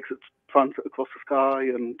sun makes its transit across the sky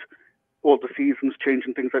and all the seasons change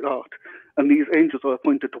and things like that. And these angels are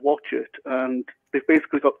appointed to watch it, and they've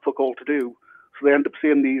basically got fuck all to do. So they end up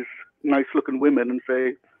seeing these nice-looking women and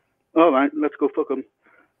say, all right, let's go fuck them.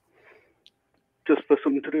 Just for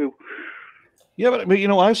something to do. Yeah, but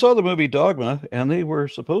I saw the movie Dogma, and they were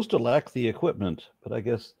supposed to lack the equipment, but I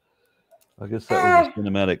guess that was a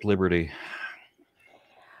cinematic liberty.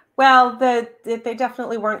 Well, they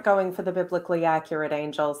definitely weren't going for the biblically accurate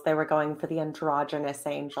angels. They were going for the androgynous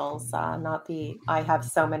angels, not the I have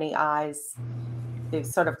so many eyes, the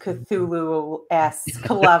sort of Cthulhu-esque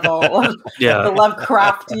level of the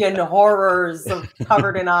Lovecraftian horrors of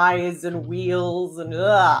covered in eyes and wheels and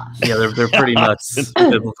yeah, they're pretty nuts.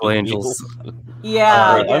 Biblical angels.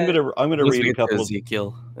 Yeah, right, I'm gonna read a couple of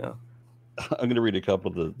Ezekiel. Yeah. I'm going to read a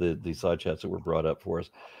couple of the side chats that were brought up for us.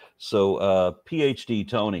 So PhD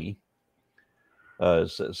Tony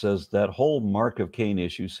says that whole Mark of Cain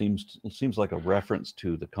issue seems like a reference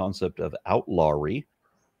to the concept of outlawry.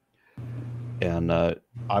 And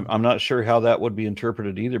I'm not sure how that would be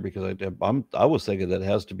interpreted either, because I was thinking that it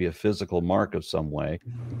has to be a physical mark of some way.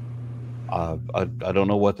 I don't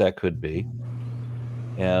know what that could be.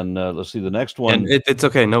 And let's see the next one. And it's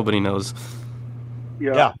okay. Nobody knows.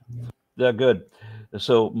 Yeah. Yeah, good.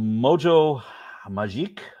 So Mojo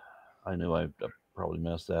Magic, I knew I probably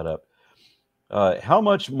messed that up. How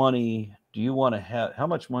much money do you want to have? How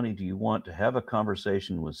much money do you want to have a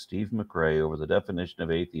conversation with Steve McRae over the definition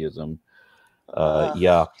of atheism?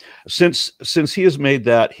 Yeah, since he has made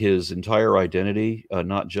that his entire identity,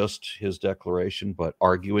 not just his declaration, but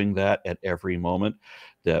arguing that at every moment,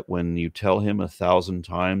 that when you tell him 1,000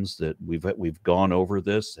 times that we've gone over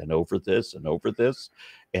this and over this and over this,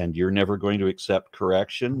 and you're never going to accept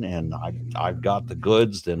correction, and I've got the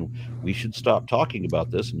goods, then we should stop talking about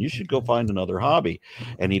this, and you should go find another hobby.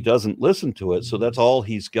 And he doesn't listen to it, so that's all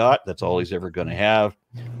he's got. That's all he's ever going to have.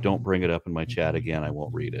 Don't bring it up in my chat again. I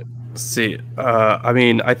won't read it. See, I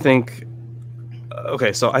mean, I think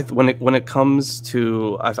Okay, so when it comes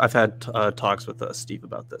to, I've had talks with Steve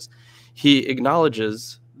about this. He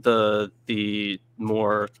acknowledges the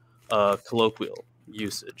more colloquial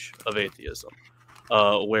usage of atheism,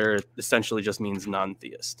 where it essentially just means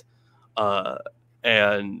non-theist,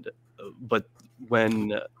 and but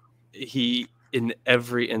when he, in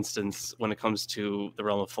every instance when it comes to the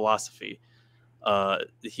realm of philosophy,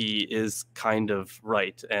 he is kind of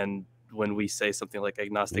right. And when we say something like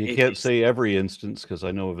agnostic You atheist, can't say every instance, because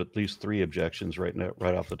I know of at least 3 objections right now,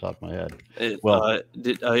 right off the top of my head.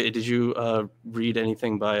 did you read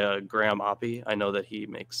anything by Graham Oppie? I know that he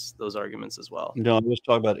makes those arguments as well. No, I'm just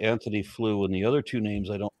talking about Anthony Flew, and the other 2 names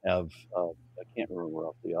I don't have. I can't remember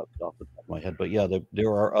off the top of my head, but yeah, there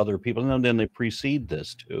are other people, and then they precede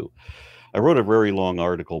this too. I wrote a very long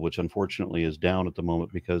article, which unfortunately is down at the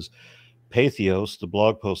moment because Patheos, the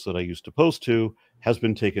blog post that I used to post to, has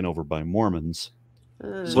been taken over by Mormons.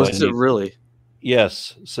 So Was it really?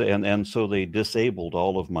 Yes. So, and so they disabled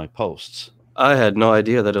all of my posts. I had no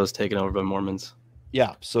idea that it was taken over by Mormons.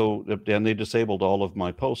 Yeah. So, and they disabled all of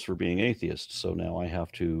my posts for being atheists. So now I have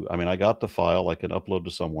to, I mean, I got the file, I can upload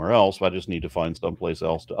to somewhere else. I just need to find someplace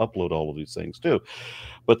else to upload all of these things too.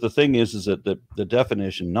 But the thing is that the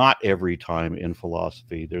definition, not every time in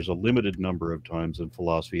philosophy, there's a limited number of times in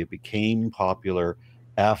philosophy, it became popular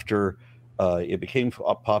after, it became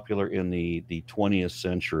popular in the 20th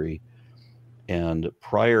century. And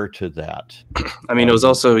prior to that, I mean, it was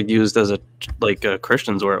also used as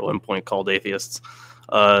Christians were at one point called atheists.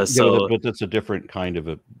 So, but that's a different kind of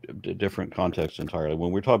a different context entirely.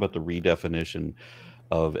 When we're talking about the redefinition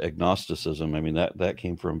of agnosticism, I mean that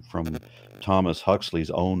came from Thomas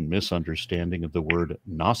Huxley's own misunderstanding of the word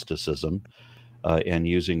Gnosticism, and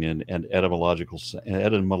using an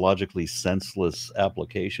etymologically senseless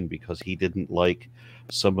application because he didn't like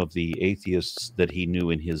some of the atheists that he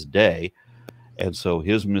knew in his day. And so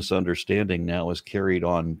his misunderstanding now is carried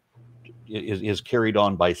on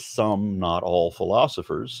by some, not all,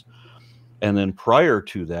 philosophers. And then prior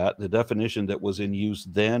to that, the definition that was in use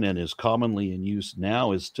then and is commonly in use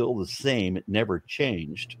now is still the same. It never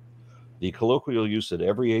changed. The colloquial use that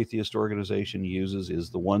every atheist organization uses is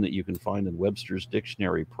the one that you can find in Webster's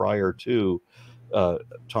dictionary prior to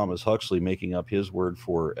Thomas Huxley making up his word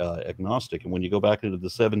for agnostic. And when you go back into the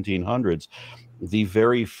 1700s, the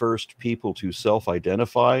very first people to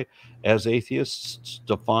self-identify as atheists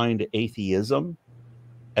defined atheism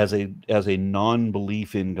as a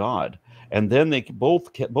non-belief in God. And then they both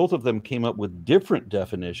of them came up with different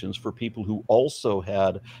definitions for people who also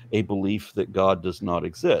had a belief that God does not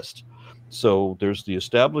exist. So there's the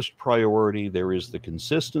established priority, there is the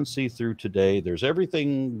consistency through today, there's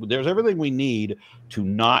everything we need to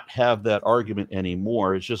not have that argument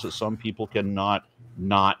anymore. It's just that some people cannot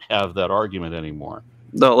not have that argument anymore.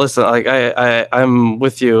 No, listen, like I'm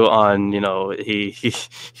with you on,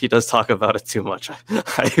 he does talk about it too much.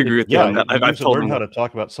 I agree with you on that. I've told him how to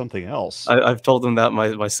talk about something else. I've told him that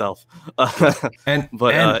myself.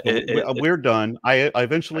 We're done. I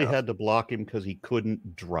eventually had to block him because he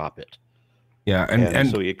couldn't drop it. Yeah, and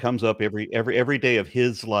so it comes up every day of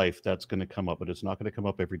his life. That's going to come up, but it's not going to come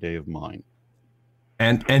up every day of mine.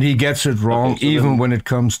 And he gets it wrong, okay, even when it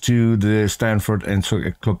comes to the Stanford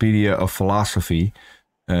Encyclopedia of Philosophy.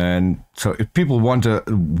 And so if people want to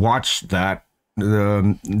watch that,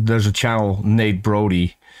 there's a channel, Nate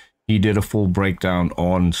Brody. He did a full breakdown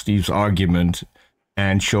on Steve's argument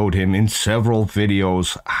and showed him in several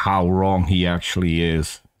videos how wrong he actually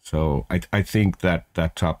is. So I think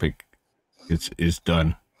that topic is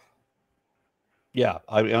done. Yeah,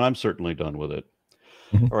 I'm certainly done with it.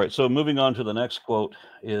 Mm-hmm. All right, so moving on to the next quote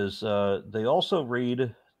is they also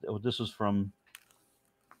read, this is from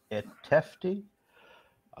Etefti.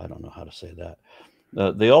 I don't know how to say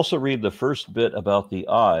that. They also read the first bit about the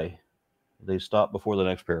eye. They stop before the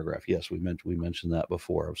next paragraph. Yes, we mentioned that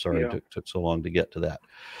before. I'm sorry it took so long to get to that.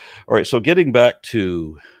 All right, so getting back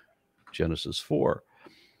to Genesis 4.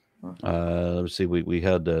 Let's see, we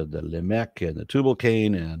had the Lamech and the tubal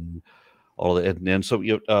cain and all that. And so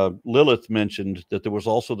Lilith mentioned that there was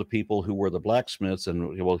also the people who were the blacksmiths.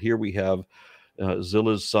 And well, here we have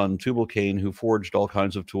Zillah's son Tubal Cain, who forged all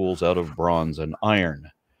kinds of tools out of bronze and iron.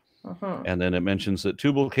 And then it mentions that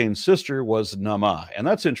Tubal Cain's sister was Naamah. And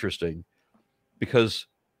that's interesting because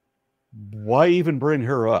why even bring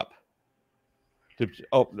her up?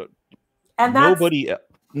 And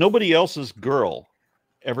nobody else's girl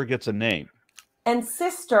ever gets a name. And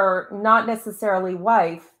sister, not necessarily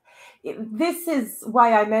wife. This is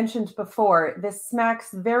why I mentioned before, this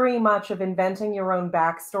smacks very much of inventing your own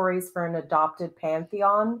backstories for an adopted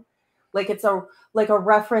pantheon, Like it's a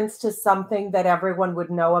reference to something that everyone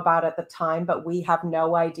would know about at the time, but we have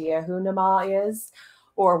no idea who Nama is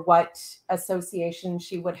or what association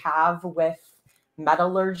she would have with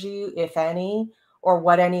metallurgy, if any, or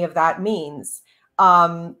what any of that means.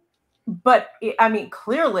 But I mean,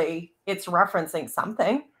 clearly it's referencing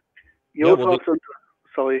something. You Yeah, also well, have to,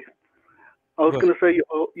 sorry, I was going to say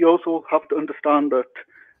you also have to understand that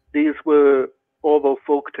these were oral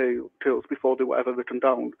folk tales before they were ever written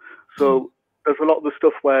down. So there's a lot of the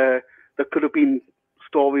stuff where there could have been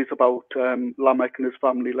stories about Lamech and his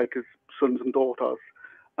family, like his sons and daughters,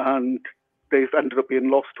 and they've ended up being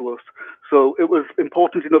lost to us. So it was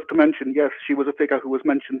important enough to mention, yes, she was a figure who was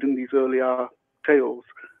mentioned in these earlier tales,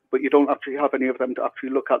 but you don't actually have any of them to actually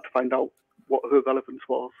look at to find out what her relevance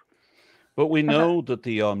was. But we know that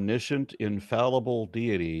the omniscient, infallible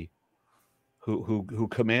deity who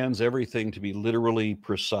commands everything to be literally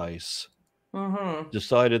precise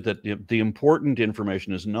decided that the important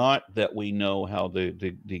information is not that we know how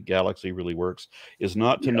the galaxy really works, is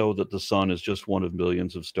not to know that the sun is just one of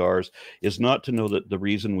millions of stars, is not to know that the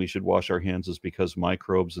reason we should wash our hands is because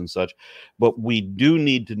microbes and such, but we do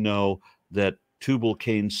need to know that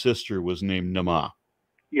Tubal-Cain's sister was named Nama.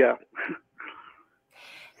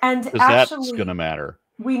 And because actually, that's going to matter.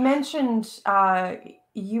 We mentioned,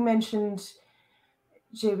 you mentioned,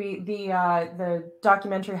 JB, the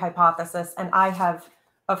documentary hypothesis, and I have,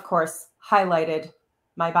 of course, highlighted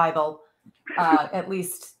my Bible, at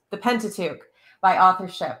least the Pentateuch, by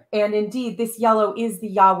authorship. And indeed, this yellow is the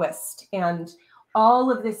Yahwist, and all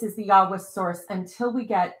of this is the Yahwist source until we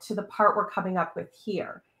get to the part we're coming up with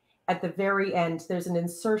here. At the very end, there's an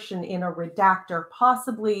insertion in a redactor,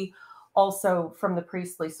 possibly also from the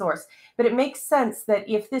priestly source. But it makes sense that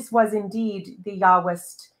if this was indeed the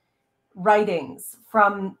Yahwist writings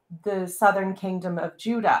from the southern kingdom of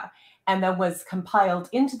Judah, and then was compiled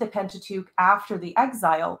into the Pentateuch after the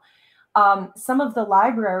exile, some of the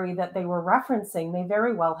library that they were referencing may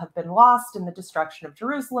very well have been lost in the destruction of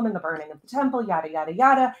Jerusalem and the burning of the temple, yada, yada,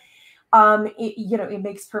 yada. It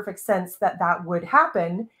makes perfect sense that that would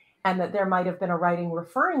happen, and that there might have been a writing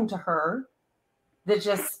referring to her that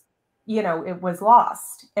just, it was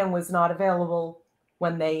lost and was not available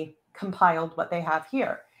when they compiled what they have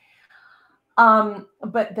here.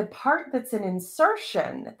 But the part that's an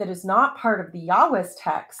insertion that is not part of the Yahwist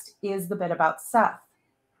text is the bit about Seth.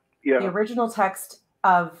 Yeah. The original text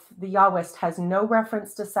of the Yahwist has no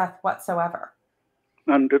reference to Seth whatsoever.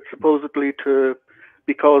 And it's supposedly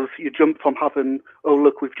because you jump from having, oh,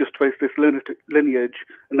 look, we've just traced this lineage,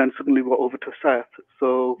 and then suddenly we're over to Seth.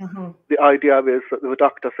 So the idea is that the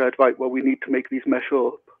redactor said, right, well, we need to make these mesh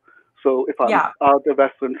up. So if I add a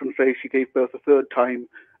reference and say she gave birth a third time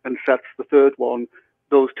and Seth's the third one,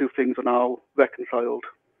 those two things are now reconciled.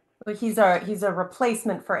 He's a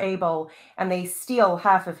replacement for Abel, and they steal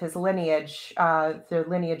half of his lineage, their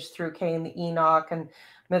lineage through Cain, Enoch, and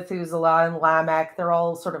Methuselah, and Lamech. They're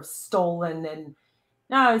all sort of stolen, and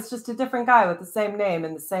no, it's just a different guy with the same name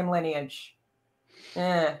and the same lineage.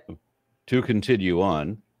 To continue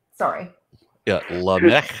on. Sorry. Yeah,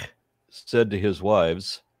 Lamech said to his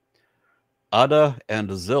wives, Ada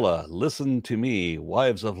and Zillah, listen to me,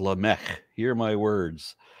 wives of Lamech, hear my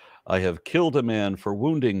words. I have killed a man for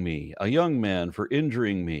wounding me, a young man for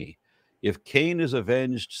injuring me. If Cain is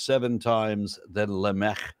avenged 7 times, then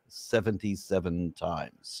Lamech 77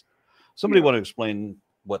 times. Somebody want to explain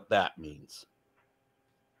what that means?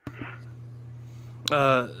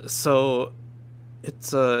 So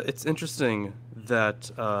it's interesting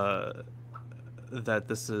that that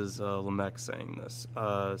this is Lamech saying this.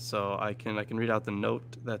 So I can read out the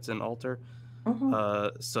note that's in Altar.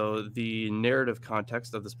 So the narrative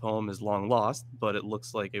context of this poem is long lost, but it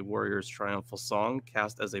looks like a warrior's triumphal song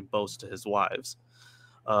cast as a boast to his wives.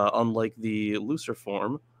 Unlike the looser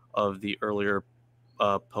form of the earlier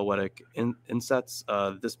poetic insets,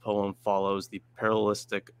 this poem follows the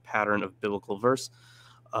parallelistic pattern of biblical verse.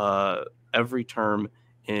 Every term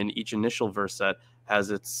in each initial verse set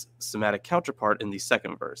has its somatic counterpart in the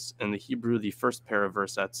second verse. In the Hebrew, the first pair of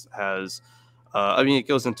verse sets has, it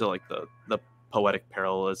goes into like the poetic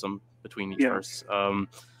parallelism between each verse.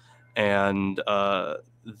 And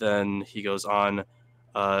then he goes on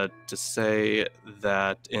to say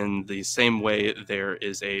that in the same way, there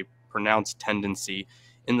is a pronounced tendency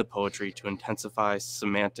in the poetry to intensify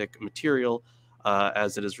semantic material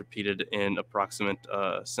as it is repeated in approximate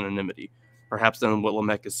synonymity. Perhaps then what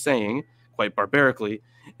Lamech is saying, quite barbarically,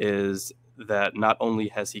 is that not only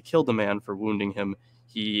has he killed a man for wounding him,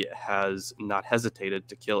 he has not hesitated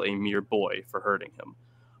to kill a mere boy for hurting him.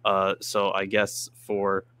 So I guess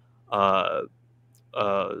for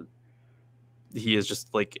he is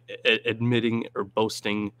just like admitting or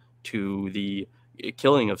boasting to the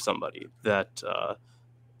killing of somebody that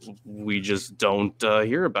we just don't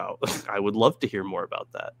hear about. I would love to hear more about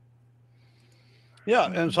that.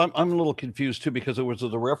 Yeah, and so I'm a little confused too, because it was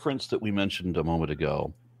the reference that we mentioned a moment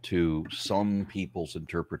ago to some people's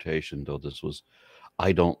interpretation, though this was,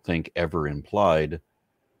 I don't think, ever implied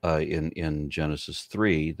in Genesis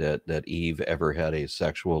 3 that Eve ever had a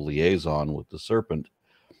sexual liaison with the serpent.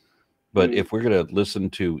 But if we're going to listen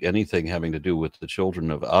to anything having to do with the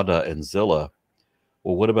children of Ada and Zillah,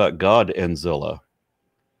 well, what about God and Zillah?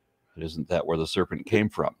 Isn't that where the serpent came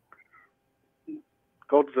from?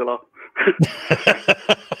 Godzilla.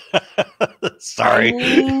 Sorry. I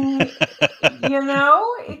mean, you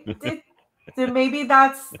know, maybe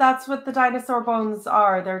that's what the dinosaur bones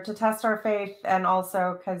are. They're to test our faith, and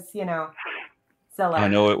also because, you know, Zilla. I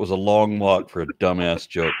know it was a long walk for a dumbass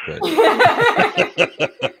joke, but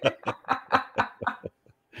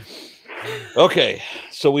okay.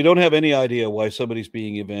 So we don't have any idea why somebody's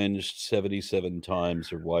being avenged 77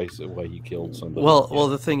 times, or why he killed somebody. Well,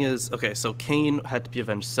 the thing is, okay, so Cain had to be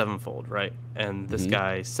avenged sevenfold, right? And this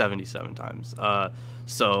guy 77 times.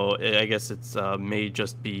 So I guess it's may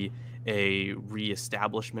just be a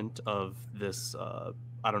reestablishment of this.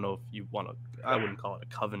 I don't know if you want to. I wouldn't call it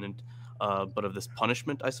a covenant, but of this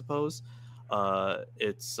punishment, I suppose.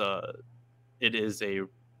 It is a,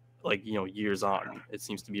 like, you know, years on. It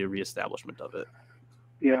seems to be a reestablishment of it.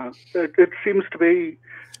 Yeah, it seems to be.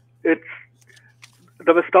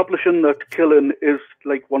 They're establishing that killing is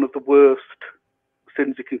like one of the worst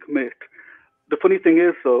sins you can commit. The funny thing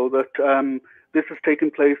is, though, that this has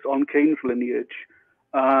taken place on Cain's lineage,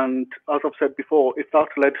 and as I've said before, if that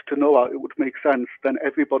led to Noah, it would make sense. Then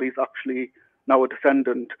everybody's actually now a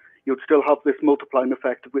descendant. You'd still have this multiplying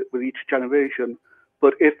effect with each generation.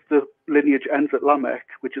 But if the lineage ends at Lamech,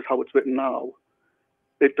 which is how it's written now,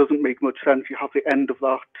 it doesn't make much sense. You have the end of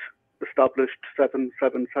that established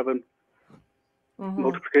 777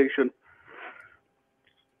 multiplication.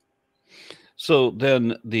 So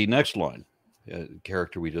then the next line,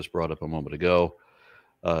 character we just brought up a moment ago,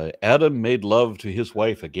 Adam made love to his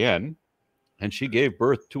wife again, and she gave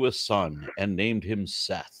birth to a son and named him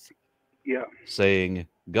Seth. Yeah. Saying,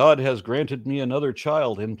 God has granted me another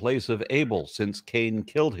child in place of Abel, since Cain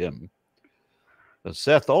killed him. But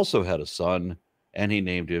Seth also had a son, and he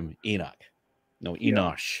named him Enoch. No,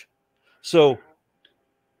 Enosh. So,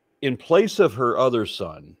 in place of her other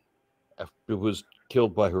son, who was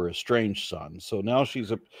killed by her estranged son, so now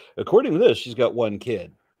according to this, she's got one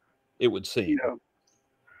kid, it would seem. Yeah.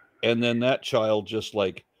 And then that child just,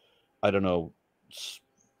 like, I don't know,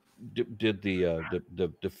 did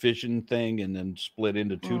the fission thing and then split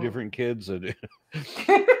into two different kids.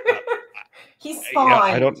 He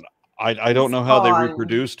spawned. I don't know how they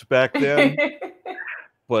reproduced back then.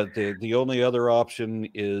 But the only other option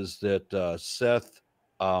is that Seth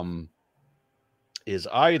is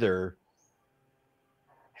either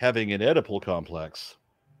having an Oedipal complex,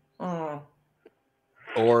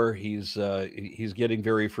 or he's getting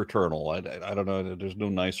very fraternal. I don't know. There's no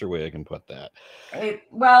nicer way I can put that.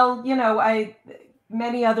 Well, you know,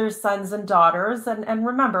 many other sons and daughters, and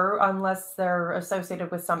remember, unless they're associated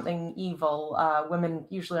with something evil, women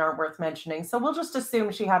usually aren't worth mentioning. So we'll just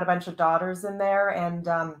assume she had a bunch of daughters in there, and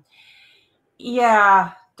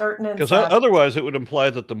yeah, Durton and because otherwise it would imply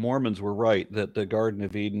that the Mormons were right, that the Garden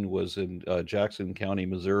of Eden was in Jackson County,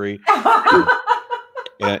 Missouri,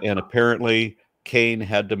 and apparently Cain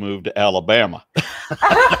had to move to Alabama.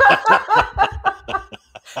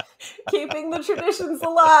 Keeping the traditions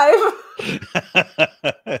alive.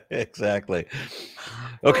 Exactly.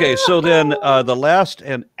 Okay, so then the last,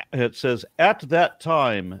 and it says, at that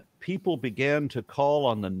time, people began to call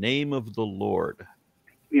on the name of the Lord.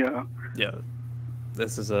 Yeah. Yeah.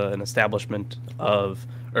 This is an establishment of,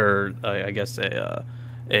 or I guess a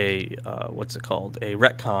what's it called? A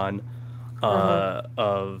retcon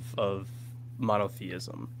of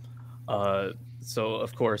monotheism. So,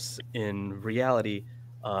 of course, in reality,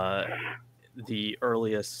 the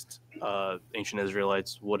earliest ancient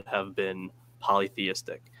Israelites would have been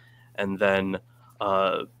polytheistic. And then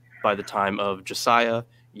by the time of Josiah,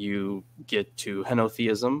 you get to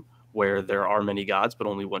henotheism, where there are many gods, but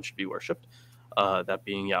only one should be worshipped, that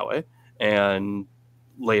being Yahweh. And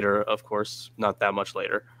later, of course, not that much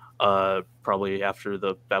later, probably after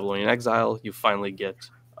the Babylonian exile, you finally get,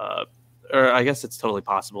 or I guess it's totally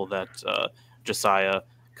possible that Josiah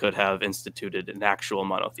could have instituted an actual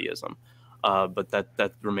monotheism, but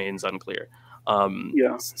that remains unclear.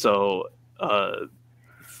 So,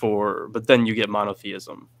 but then you get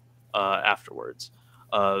monotheism afterwards.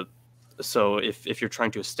 so if you're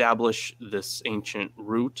trying to establish this ancient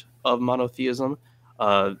root of monotheism,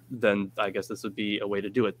 then I guess this would be a way to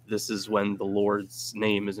do it. This is when the Lord's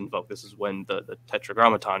name is invoked. This is when the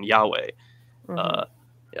tetragrammaton, Yahweh, yeah,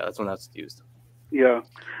 that's when that's used. Yeah.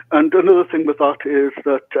 And another thing with that is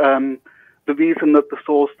that the reason that the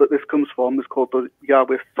source that this comes from is called the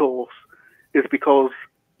Yahweh source is because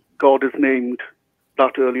God is named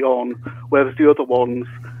that early on, whereas the other ones,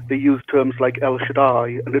 they use terms like El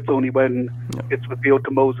Shaddai, and it's only when it's revealed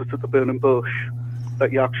to Moses at the burning bush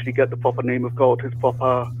that you actually get the proper name of God, his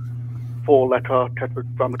proper 4-letter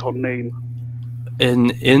tetragrammaton name. In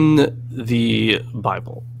the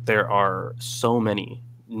Bible, there are so many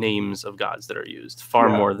names of gods that are used, far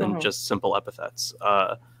more than just simple epithets.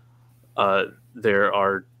 There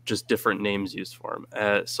are just different names used for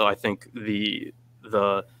them. So I think the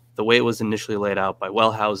way it was initially laid out by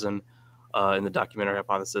Wellhausen in the documentary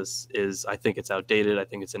hypothesis is, I think it's outdated. I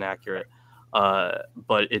think it's inaccurate.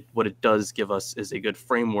 But what it does give us is a good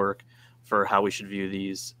framework for how we should view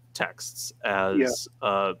these texts as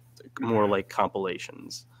more like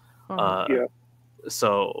compilations.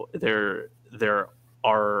 So there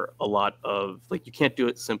are a lot of, like, you can't do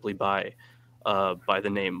it simply by the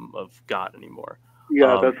name of God anymore.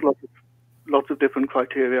 Yeah, there's lots of different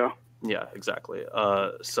criteria. Yeah, exactly.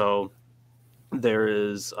 So there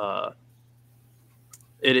is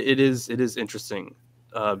it is interesting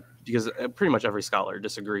because pretty much every scholar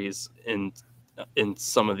disagrees in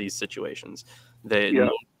some of these situations.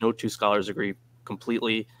 No two scholars agree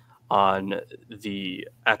completely on the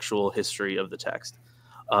actual history of the text.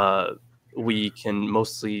 We can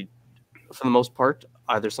mostly, for the most part,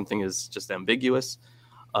 either something is just ambiguous,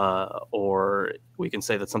 or we can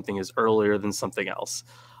say that something is earlier than something else.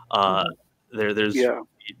 There's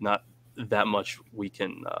not that much we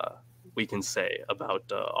can say about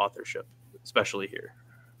authorship, especially here.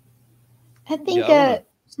 I think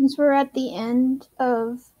since we're at the end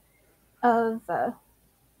of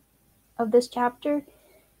this chapter,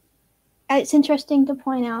 it's interesting to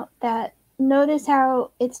point out that notice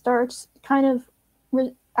how it starts kind of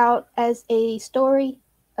out as a story,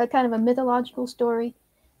 a kind of a mythological story,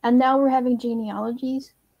 and now we're having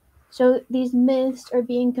genealogies. So these myths are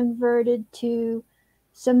being converted to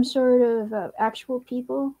some sort of actual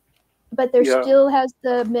people, but there still has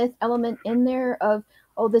the myth element in there of,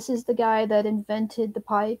 oh, this is the guy that invented the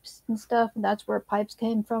pipes and stuff, and that's where pipes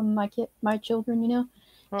came from, my children, you know.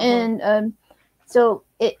 And so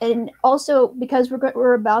and also because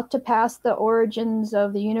we're about to pass the origins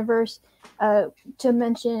of the universe, to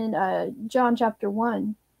mention John chapter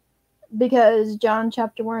 1, because John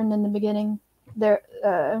chapter 1, in the beginning there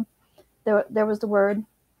was the Word,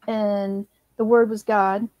 and the Word was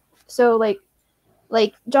God. So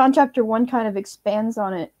like John chapter 1 kind of expands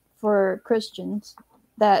on it for Christians,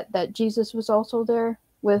 that Jesus was also there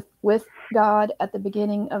with God at the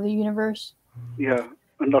beginning of the universe. Yeah,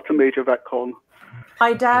 and that's a major retcon.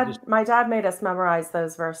 My dad made us memorize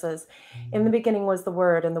those verses. In the beginning was the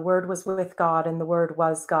Word, and the Word was with God, and the Word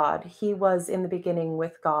was God. He was in the beginning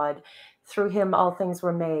with God. Through him all things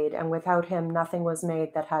were made, and without him nothing was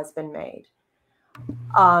made that has been made.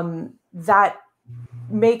 That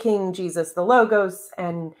making Jesus the Logos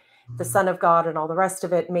and the Son of God and all the rest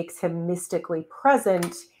of it makes him mystically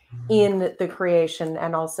present in the creation,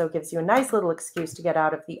 and also gives you a nice little excuse to get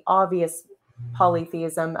out of the obvious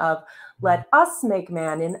polytheism of let us make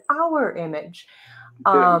man in our image.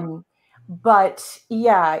 But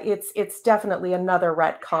yeah, it's definitely another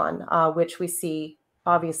retcon, which we see.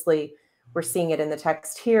 Obviously, we're seeing it in the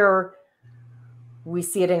text here. We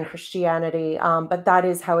see it in Christianity, but that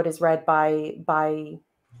is how it is read by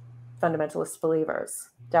fundamentalist believers.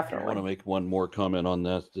 Definitely. I want to make one more comment on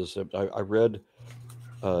that. I read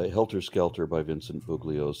Helter Skelter by Vincent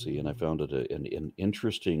Bugliosi, and I found it an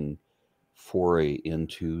interesting foray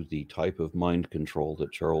into the type of mind control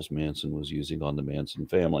that Charles Manson was using on the Manson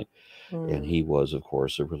family. And he was, of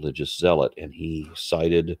course, a religious zealot, and he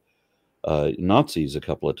cited Nazis a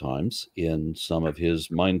couple of times in some of his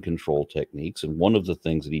mind control techniques. And one of the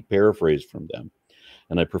things that he paraphrased from them,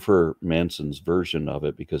 and I prefer Manson's version of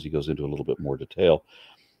it because he goes into a little bit more detail.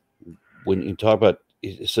 When you talk about,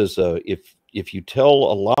 it says, if you tell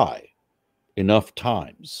a lie enough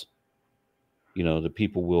times, you know, the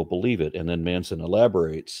people will believe it. And then Manson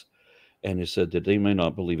elaborates, and he said that they may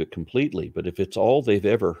not believe it completely, but if it's all they've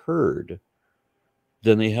ever heard,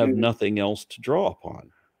 then they have nothing else to draw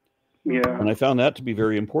upon. Yeah. And I found that to be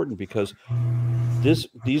very important, because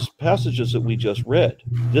these passages that we just read,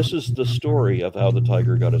 this is the story of how the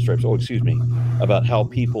tiger got its stripes. Oh, excuse me, about how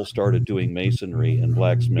people started doing masonry and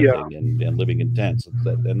blacksmithing and living in tents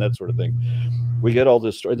and that sort of thing. We get all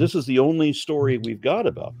this story. This is the only story we've got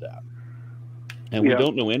about that. And we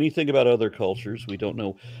don't know anything about other cultures. We don't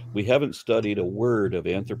know. We haven't studied a word of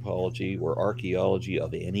anthropology or archaeology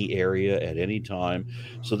of any area at any time.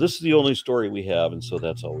 So this is the only story we have, and so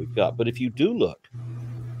that's all we've got. But if you do look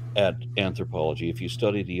at anthropology, if you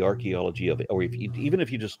study the archaeology of it, or even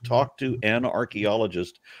if you just talk to an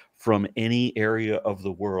archaeologist from any area of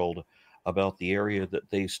the world about the area that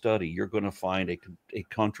they study, you're going to find a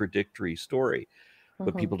contradictory story.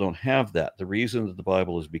 But people don't have that. The reason that the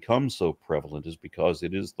Bible has become so prevalent is because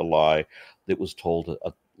it is the lie that was told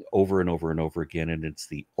over and over and over again, and it's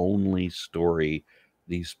the only story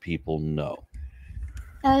these people know.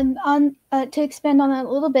 And to expand on that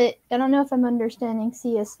a little bit, I don't know if I'm understanding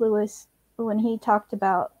C.S. Lewis when he talked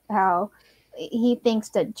about how he thinks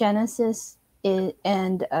that Genesis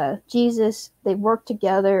and Jesus, they work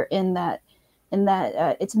together in that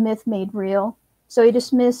it's myth made real. So he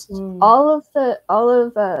dismissed all of the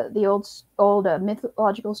old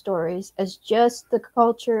mythological stories as just the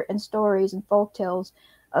culture and stories and folk tales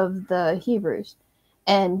of the Hebrews,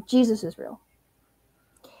 and Jesus is real.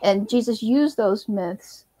 And Jesus used those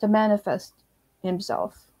myths to manifest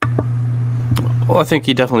himself. Well, I think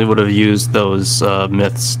he definitely would have used those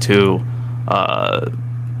myths to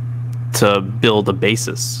build a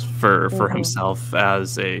basis for himself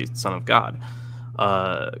as a son of God.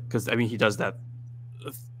 Because I mean, he does that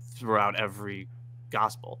throughout every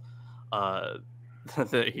gospel.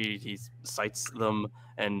 He cites them,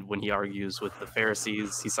 and when he argues with the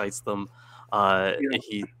Pharisees, he cites them.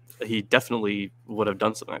 He definitely would have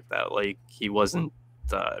done something like that. Like, he wasn't.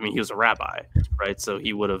 I mean, he was a rabbi, right? So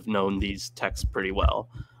he would have known these texts pretty well,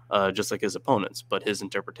 just like his opponents. But his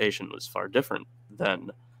interpretation was far different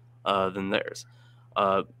than theirs.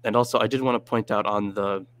 And also, I did want to point out on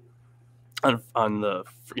the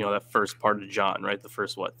that first part of John, right? The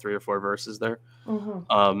first 3 or 4 verses there.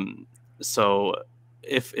 So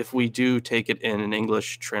if we do take it in an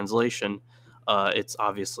English translation, it's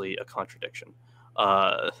obviously a contradiction.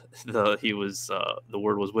 The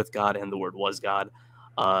Word was with God and the Word was God.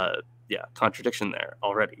 Contradiction there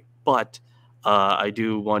already. But I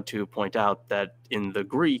do want to point out that in the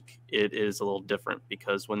Greek, it is a little different,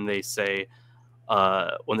 because when they say,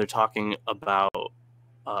 when they're talking about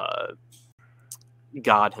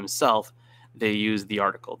God himself, they use the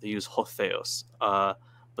article. They use ho theos.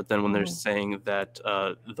 But then when they're saying that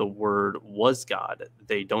the Word was God,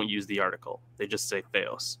 they don't use the article. They just say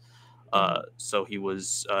theos. So he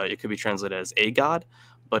was, it could be translated as a God,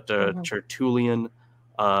 but Tertullian,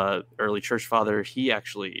 early church father, he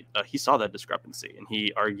actually, he saw that discrepancy, and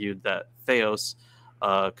he argued that theos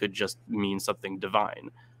could just mean something divine,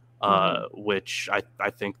 which I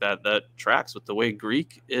think that tracks with the way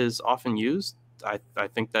Greek is often used. I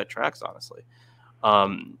think that tracks, honestly.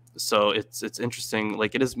 So it's interesting.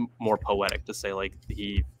 Like, it is more poetic to say, like,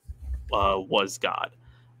 he was God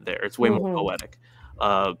there. It's way more poetic.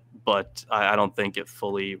 But I don't think it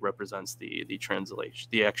fully represents the translation,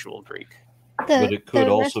 the actual Greek. But it could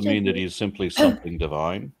also mean that he's simply something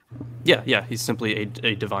divine. Yeah, he's simply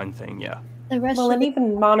a divine thing, yeah. And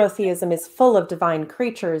even monotheism is full of divine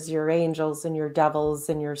creatures, your angels and your devils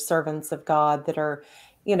and your servants of God that are,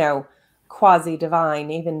 quasi-divine.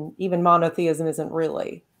 Even monotheism isn't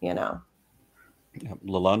really,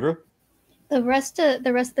 Lalandra? The rest of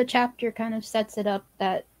the chapter kind of sets it up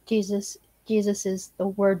that Jesus is the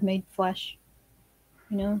Word made flesh.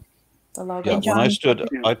 The Logos. Yeah,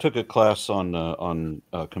 when I took a class on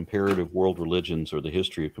comparative world religions, or the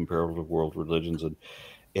history of comparative world religions,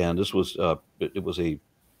 and this was it was a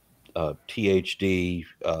PhD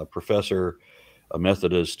professor, a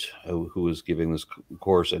Methodist, who was giving this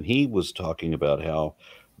course, and he was talking about how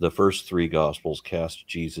the first 3 Gospels cast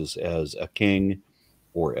Jesus as a king,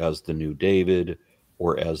 or as the new David,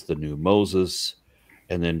 or as the new Moses,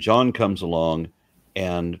 and then John comes along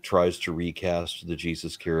and tries to recast the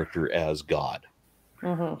Jesus character as God.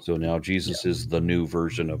 So now Jesus is the new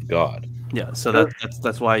version of God. Yeah, so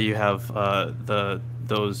that's why you have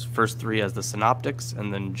those first 3 as the synoptics,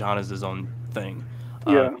 and then John is his own thing.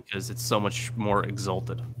 Because it's so much more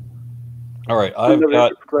exalted. All right, I'm going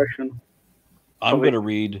to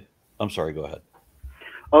read. I'm sorry, go ahead.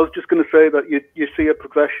 I was just going to say that you see a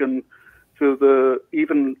progression through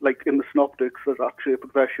even like in the synoptics, there's actually a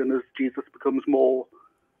progression as Jesus becomes more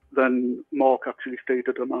than Mark actually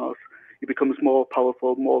stated him as. He becomes more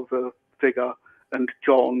powerful, more of a figure, and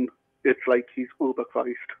John, it's like he's Uber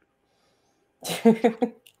Christ.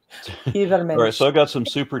 Even All right, so I've got some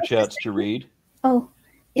super chats to read. Oh,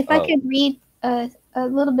 if I could read a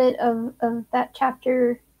little bit of that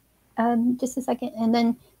chapter, just a second, and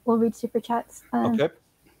then we'll read super chats. Okay.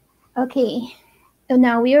 Okay. So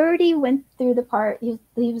now we already went through the part. He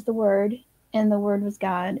was the Word, and the Word was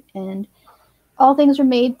God, and all things were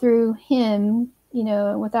made through Him. You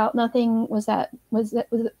know, without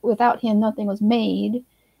Him nothing was made.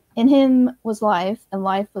 In Him was life, and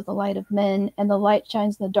life was the light of men, and the light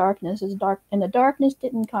shines in the darkness, and the darkness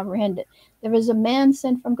didn't comprehend it. There was a man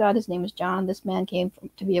sent from God. His name was John. This man came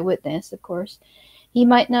to be a witness, of course. He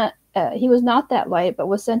was not that light, but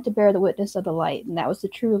was sent to bear the witness of the light, and that was the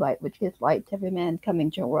true light, which gives light to every man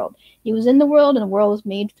coming to the world. He was in the world, and the world was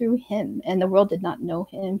made through him, and the world did not know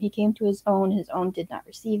him. He came to his own did not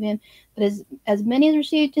receive him. But as many as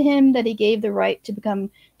received to him, that he gave the right to become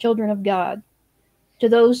children of God, to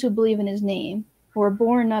those who believe in his name, who were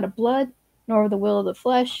born not of blood, nor of the will of the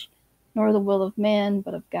flesh, nor of the will of man,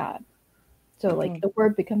 but of God. So, like, the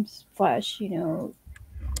Word becomes flesh, you know.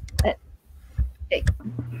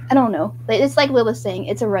 I don't know. It's like Lilith saying,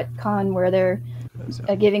 it's a retcon where they're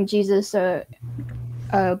giving Jesus a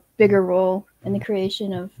bigger role in the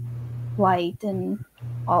creation of light and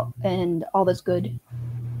all that's good.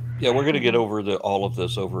 Yeah, we're going to get over all of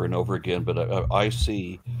this over and over again, but I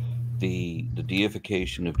see the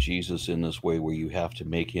deification of Jesus in this way, where you have to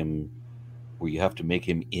make him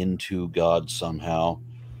into God somehow.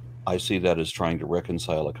 I see that as trying to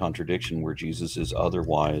reconcile a contradiction where Jesus is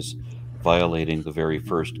otherwise violating the very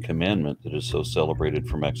first commandment that is so celebrated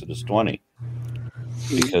from Exodus 20.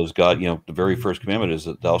 Because God, you know, the very first commandment is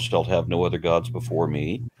that thou shalt have no other gods before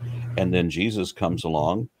me. And then Jesus comes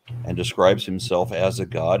along and describes himself as a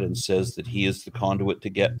God and says that he is the conduit to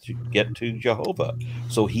get to Jehovah.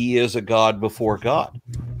 So he is a God before God.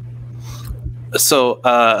 So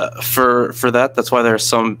for that's why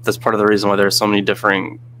that's part of the reason why there are so many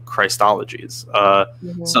differing Christologies.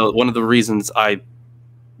 So one of the reasons I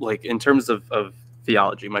like, in terms of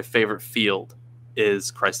theology, my favorite field is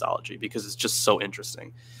Christology, because it's just so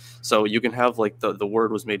interesting. So you can have, like, the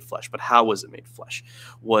Word was made flesh, but how was it made flesh?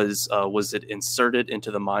 Was it inserted into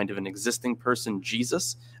the mind of an existing person,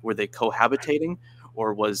 Jesus? Were they cohabitating,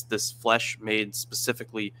 or was this flesh made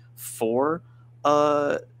specifically for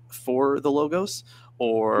the Logos?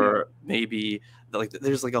 Or maybe, like,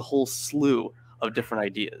 there's like a whole slew of different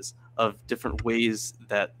ideas of different ways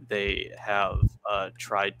that they have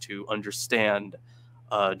tried to understand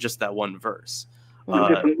just that one verse.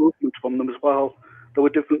 And different movements from them as well. There were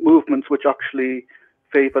different movements which actually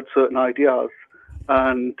favoured certain ideas.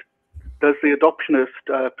 And there's the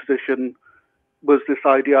adoptionist position, was this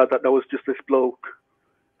idea that there was just this bloke,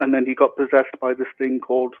 and then he got possessed by this thing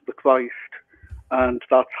called the Christ, and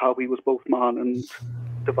that's how he was both man and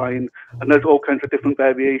divine. And there's all kinds of different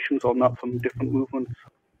variations on that from different movements.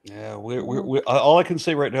 Yeah, we're all I can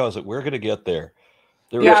say right now is that we're going to get there.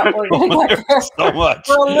 We're going to get there. So much.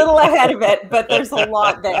 We're a little ahead of it, but there's a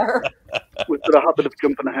lot there. We've got a habit of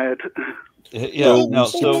jumping ahead. Yeah.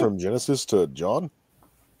 So from Genesis to John.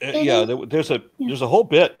 There's a whole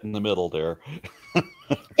bit in the middle there.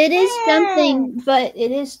 It is jumping, but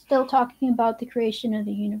it is still talking about the creation of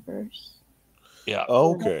the universe. Yeah.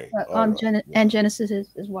 Okay. And Genesis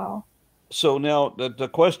as well. So now the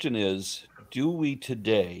question is, do we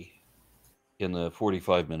today, in the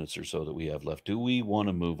 45 minutes or so that we have left, do we want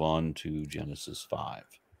to move on to Genesis 5?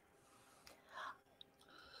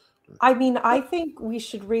 I mean, I think we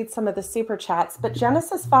should read some of the super chats, but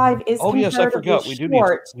Genesis 5 is comparatively short. Oh, yes, I forgot.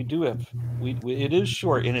 It is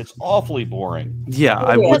short, and it's awfully boring. Yeah,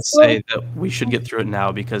 I would say that we should get through it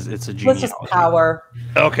now because it's a genealogy. Let's just power.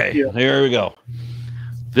 Okay, There we go.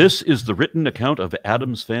 This is the written account of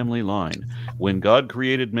Adam's family line. When God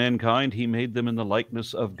created mankind, he made them in the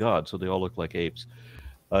likeness of God. So they all look like apes.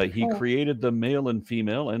 He created them male and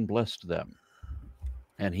female and blessed them.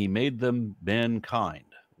 And he made them mankind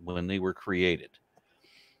when they were created.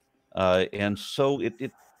 And so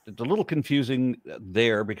it's a little confusing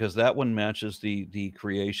there, because that one matches the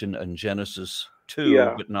creation in Genesis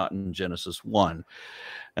 2, but not in Genesis 1.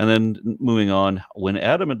 And then moving on, when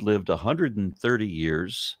Adam had lived 130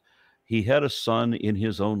 years, he had a son in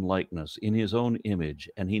his own likeness, in his own image,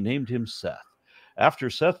 and he named him Seth. After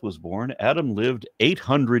Seth was born, Adam lived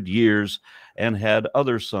 800 years and had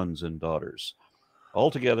other sons and daughters.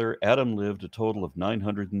 Altogether, Adam lived a total of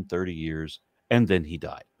 930 years, and then he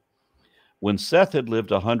died. When Seth had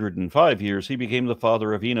lived 105 years, he became the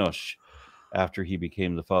father of Enosh. After he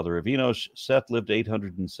became the father of Enosh, Seth lived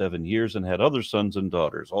 807 years and had other sons and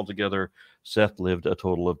daughters. Altogether, Seth lived a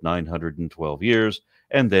total of 912 years,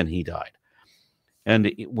 and then he died.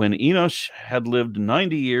 And when Enosh had lived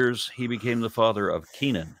 90 years, he became the father of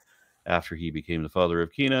Kenan. After he became the father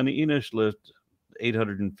of Kenan, Enosh lived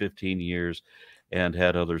 815 years and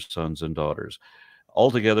had other sons and daughters.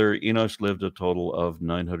 Altogether, Enosh lived a total of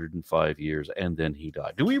 905 years, and then he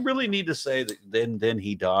died. Do we really need to say that then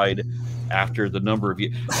he died after the number of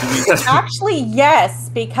years? Actually, yes,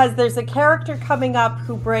 because there's a character coming up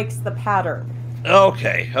who breaks the pattern.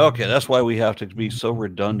 Okay, that's why we have to be so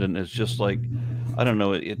redundant. It's just like, I don't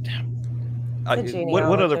know,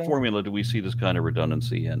 what other formula do we see this kind of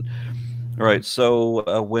redundancy in? All right,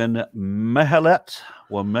 so when Mehalel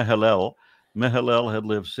had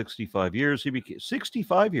lived 65 years, he became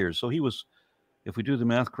 65 years. So he was, if we do the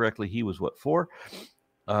math correctly, he was what, 4?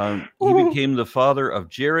 He became the father of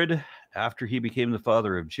Jared. After he became the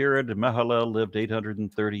father of Jared, Mahalalel lived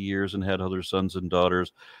 830 years and had other sons and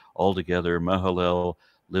daughters. Altogether, Mahalalel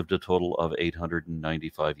lived a total of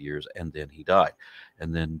 895 years, and then he died.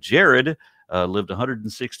 And then Jared lived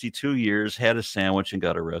 162 years, had a sandwich, and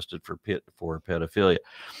got arrested for pedophilia.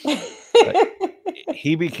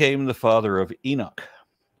 He became the father of Enoch.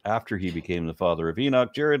 After he became the father of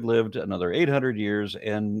Enoch, Jared lived another 800 years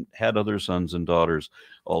and had other sons and daughters.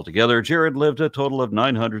 Altogether, Jared lived a total of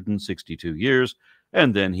 962 years,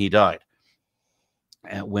 and then he died.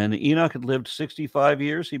 And when Enoch had lived 65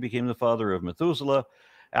 years, he became the father of Methuselah.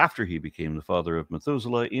 After he became the father of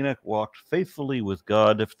Methuselah, Enoch walked faithfully with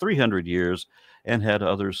God 300 years and had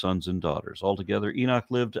other sons and daughters. Altogether, Enoch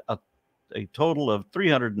lived a total of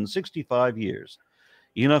 365 years.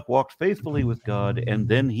 Enoch walked faithfully with God, and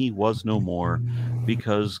then he was no more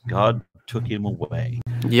because God took him away.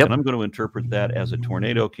 Yep. And I'm going to interpret that as a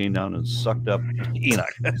tornado came down and sucked up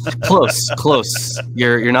Enoch. Close.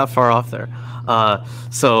 You're not far off there.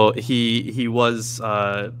 So he was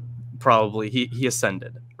probably he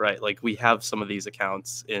ascended, right? Like we have some of these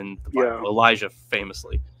accounts in the Bible. Yeah. Elijah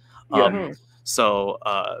famously.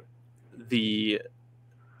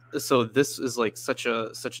 So this is like such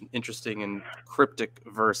an interesting and cryptic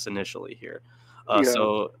verse initially here.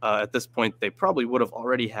 So at this point, they probably would have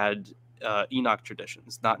already had Enoch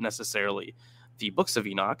traditions, not necessarily the books of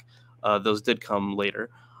Enoch. Those did come later,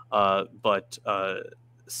 but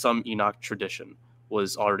some Enoch tradition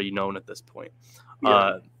was already known at this point.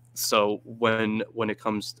 So when it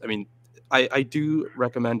comes, I mean, I do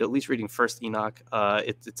recommend at least reading First Enoch.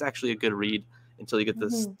 It's actually a good read until you get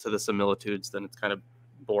to the similitudes. Then it's kind of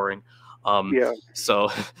boring.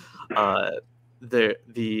 So this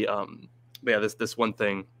one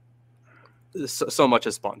thing, so much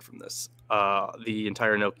has spawned from this. The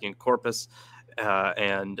entire Enochian corpus,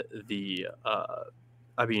 and the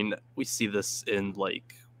I mean, we see this in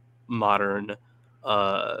like modern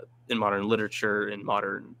literature, in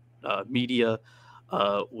modern media.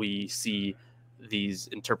 We see these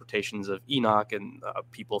interpretations of Enoch, and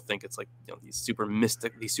people think it's like, you know, these super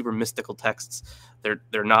mystical texts.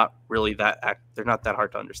 They're not really they're not that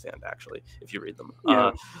hard to understand, actually, if you read them.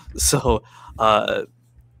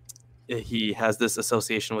 He has this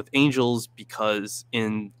association with angels because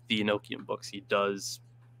in the Enochian books he does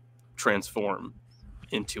transform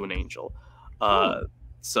into an angel. But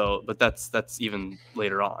that's even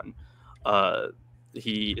later on.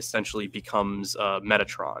 He essentially becomes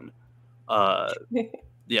Metatron.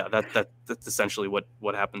 That's essentially what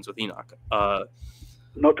happens with Enoch.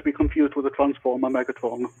 Not to be confused with a Transformer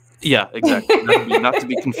Megatron. Yeah, exactly. Not to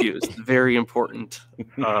be confused. Very important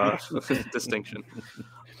distinction.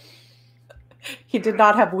 He did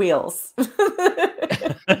not have wheels.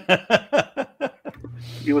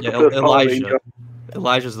 He was the first Elijah.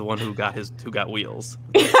 Elijah's the one who got wheels.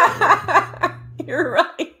 You're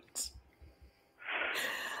right.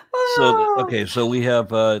 So we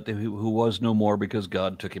have who was no more because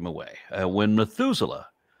God took him away. When Methuselah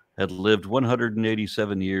had lived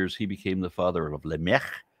 187 years, he became the father of Lamech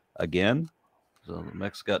again. So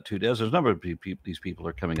Lamech's got 2 days. There's a number of these people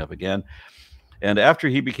are coming up again. And after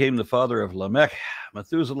he became the father of Lamech,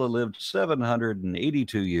 Methuselah lived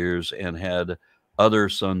 782 years and had other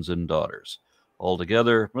sons and daughters.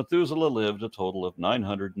 Altogether, Methuselah lived a total of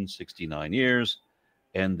 969 years,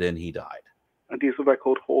 and then he died. And he's the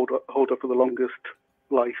record holder for the longest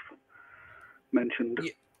life mentioned.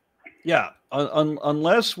 Yeah,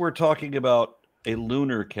 unless we're talking about a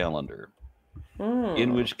lunar calendar,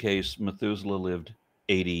 in which case Methuselah lived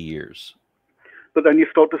 80 years. But then you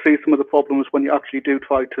start to see some of the problems when you actually do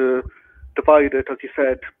try to divide it. As you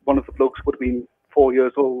said, one of the blokes would have been 4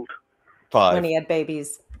 years old. 5. When he had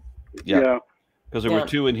babies. Yeah. Because there were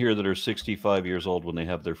 2 in here that are 65 years old when they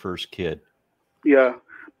have their first kid. Yeah.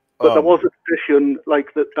 But there was a tradition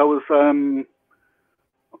like that. There was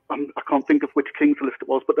I can't think of which king's list it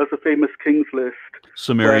was, but there's a famous king's list.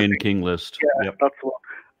 Sumerian king list. Yeah, Yep. that's one.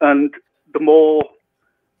 And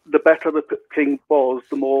the better the king was,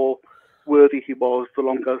 the more worthy he was, the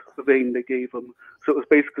longer the reign they gave him. So it was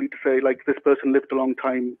basically to say, like, this person lived a long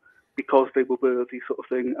time because they were worthy, sort of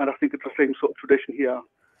thing. And I think it's the same sort of tradition here.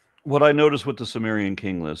 What I noticed with the Sumerian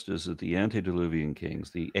king list is that the antediluvian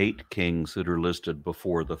kings, the 8 kings that are listed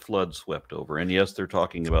before the flood swept over, and yes, they're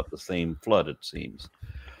talking about the same flood, it seems.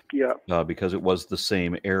 Yeah. Because it was the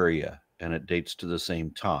same area and it dates to the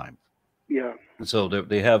same time. Yeah. So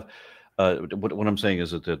they have. What I'm saying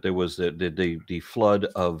is that there was the flood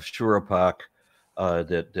of Shuruppak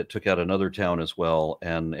that took out another town as well,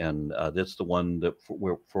 and that's the one that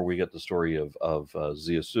where we get the story of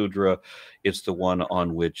Ziusudra. It's the one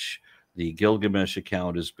on which the Gilgamesh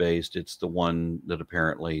account is based. It's the one that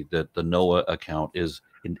apparently that the Noah account is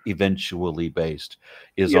eventually based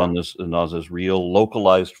on this real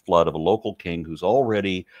localized flood of a local king who's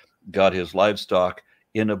already got his livestock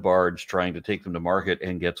in a barge trying to take them to market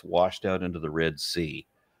and gets washed out into the Red Sea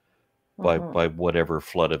by whatever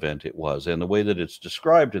flood event it was. And the way that it's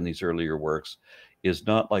described in these earlier works is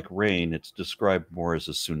not like rain, it's described more as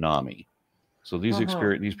a tsunami. So these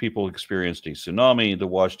people experienced a tsunami that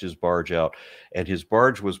washed his barge out, and his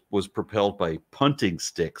barge was propelled by punting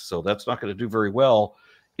sticks. So that's not going to do very well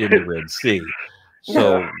in the Red Sea.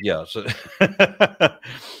 So yeah. So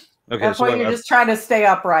okay, That's why you're just trying to stay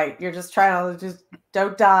upright. You're just trying to just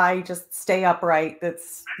don't die, just stay upright.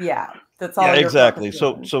 That's all. Yeah, exactly.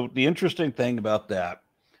 So the interesting thing about that,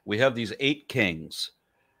 we have these 8 kings,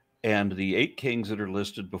 and the 8 kings that are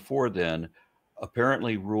listed before then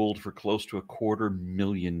apparently ruled for close to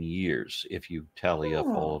 250,000 years if you tally up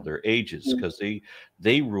all of their ages, because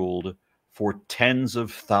they ruled for tens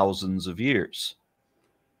of thousands of years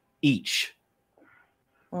each.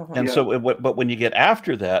 And so, but when you get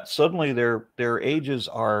after that, suddenly their ages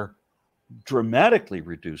are dramatically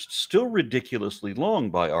reduced, still ridiculously long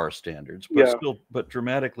by our standards, but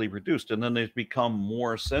dramatically reduced. And then they've become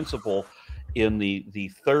more sensible in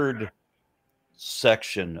the third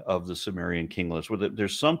section of the Sumerian king list, where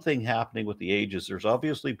there's something happening with the ages. There's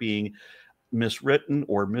obviously being miswritten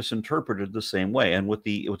or misinterpreted the same way. And with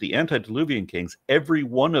the antediluvian kings, every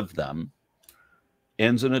one of them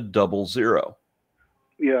ends in a 00.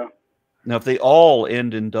 Yeah. Now, if they all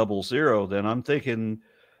end in 00, then I'm thinking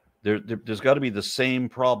there's got to be the same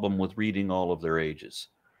problem with reading all of their ages.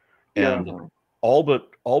 And all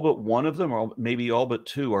but one of them, or maybe all but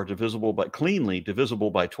 2, are cleanly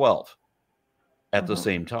divisible by 12 at the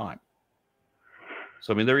same time.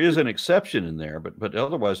 So I mean, there is an exception in there, but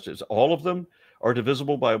otherwise, all of them are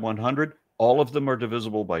divisible by 100. All of them are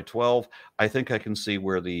divisible by 12. I think I can see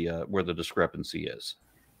where the discrepancy is.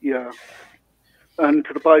 Yeah. And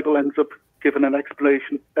the Bible ends up giving an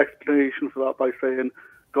explanation for that by saying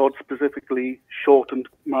God specifically shortened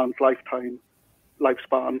man's lifespan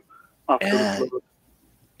after the flood.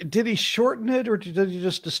 Did he shorten it, or did he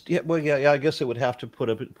just? Yeah, well, yeah. I guess it would have to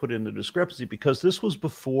put in the discrepancy, because this was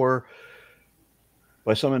before.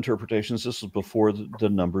 By some interpretations, this was before the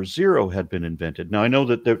number 0 had been invented. Now I know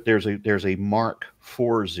that there's a mark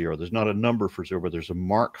for 0. There's not a number for 0, but there's a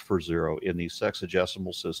mark for 0 in the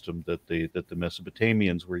sexagesimal system that the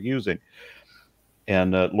Mesopotamians were using.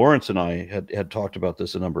 And Lawrence and I had talked about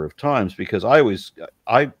this a number of times, because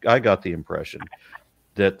I got the impression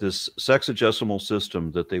that this sexagesimal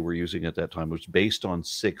system that they were using at that time was based on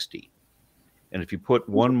 60. And if you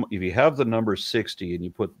have the number 60 and you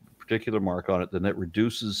put particular mark on it, then it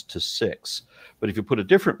reduces to 6. But if you put a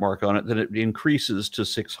different mark on it, then it increases to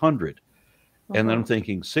 600. And then I'm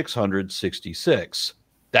thinking 666.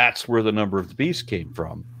 That's where the number of the beast came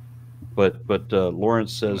from. But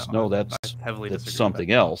Lawrence says no, that's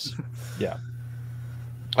something else. Yeah,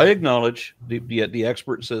 I acknowledge the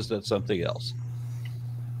expert says that's something else.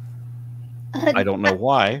 I don't know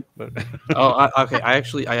why, but Okay.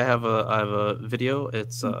 I have a video.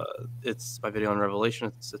 It's my video on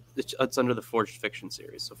Revelation. It's under the Forged Fiction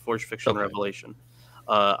series. So Forged Fiction Revelation.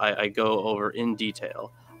 I go over in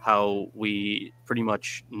detail how we pretty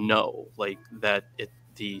much know that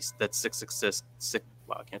 666.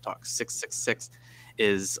 Wow, I can't talk. 666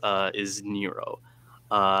 is Nero,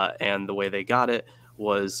 and the way they got it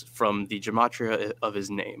was from the gematria of his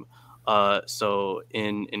name. So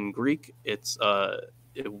in Greek, it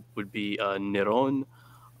would be Neron,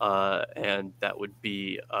 and that would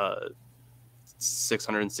be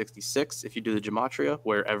 666 if you do the gematria,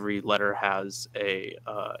 where every letter has a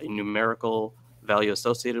numerical value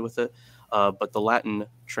associated with it. But the Latin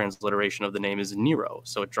transliteration of the name is Nero,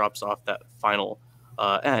 so it drops off that final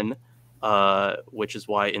N, which is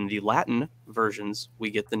why in the Latin versions we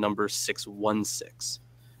get the number 616.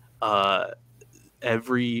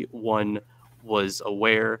 Everyone was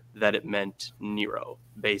aware that it meant Nero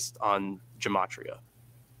based on gematria.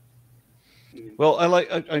 Well,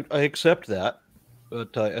 I accept that,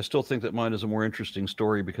 but I still think that mine is a more interesting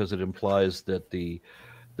story because it implies that the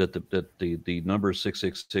number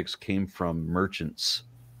 666 came from merchants,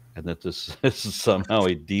 and that this is somehow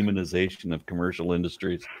a demonization of commercial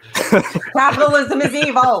industries. Capitalism is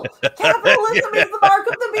evil. Capitalism is the mark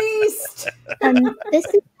of the beast. This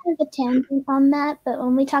is kind of a tangent on that, but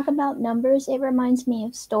when we talk about numbers, it reminds me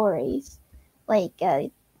of stories. Like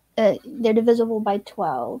they're divisible by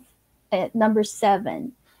 12. Number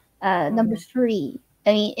 7, number 3.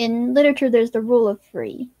 I mean, in literature, there's the rule of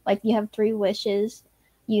 3. Like you have 3 wishes,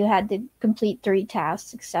 you had to complete 3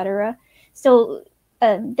 tasks, etc. So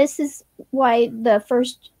this is why the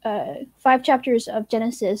first 5 chapters of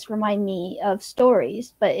Genesis remind me of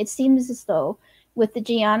stories. But it seems as though with the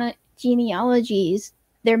genealogies,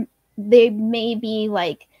 they may be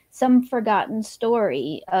like some forgotten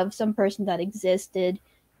story of some person that existed,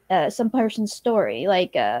 some person's story,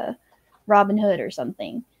 like Robin Hood or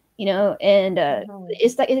something, and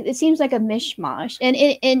it's like it seems like a mishmash,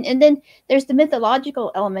 and then there's the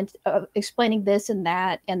mythological element of explaining this and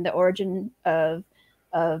that and the origin of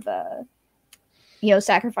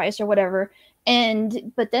sacrifice or whatever,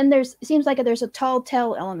 but then it seems like there's a tall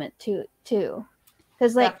tale element to it too,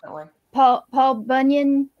 because like Definitely. Paul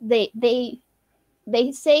Bunyan, they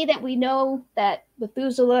say that we know that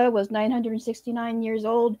Methuselah was 969 years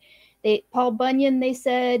old. Paul Bunyan, they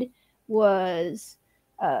said, was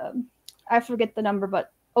I forget the number,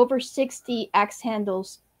 but over 60 axe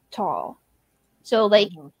handles tall. So like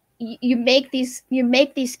you make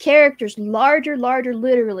these characters larger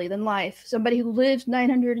literally than life. Somebody who lives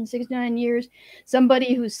 969 years,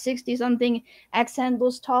 somebody who's 60 something axe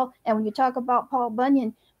handles tall. And when you talk about Paul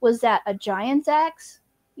Bunyan, was that a giant's axe,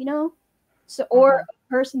 so or a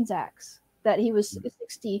person's axe that he was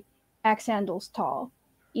 60 axe handles tall?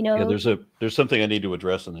 Yeah, there's something I need to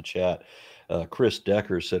address in the chat. Chris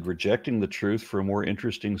Decker said, rejecting the truth for a more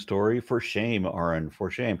interesting story. For shame, Aaron, for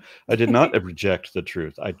shame. I did not reject the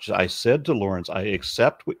truth. I said to Lawrence, I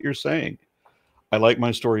accept what you're saying. I like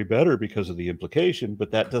my story better because of the implication,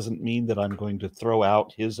 but that doesn't mean that I'm going to throw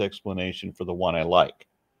out his explanation for the one I like.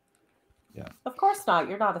 Yeah. Of course not.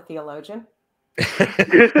 You're not a theologian.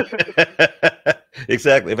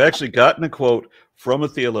 Exactly. I've actually gotten a quote from a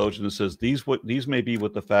theologian that says these may be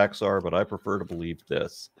what the facts are, but I prefer to believe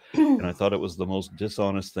this. And I thought it was the most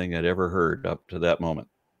dishonest thing I'd ever heard up to that moment.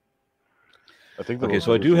 I think. Okay,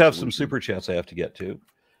 so I do have some super chats I have to get to.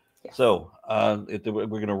 Yes. So we're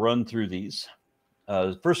going to run through these.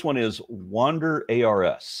 The first one is Wander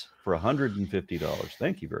ARS for $150.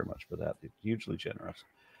 Thank you very much for that. It's hugely generous.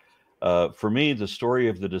 For me, the story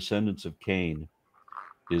of the descendants of Cain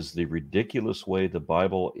is the ridiculous way the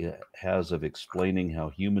Bible has of explaining how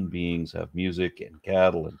human beings have music and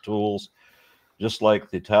cattle and tools, just like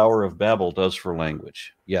the Tower of Babel does for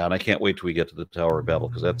language. Yeah, and I can't wait till we get to the Tower of Babel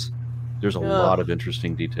because there's a lot of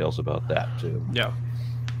interesting details about that too. Yeah.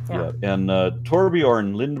 And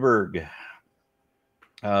Torbjorn Lindberg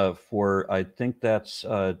for I think that's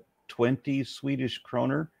 20 Swedish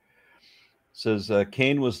kroner says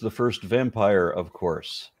Cain was the first vampire, of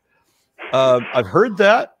course. I've heard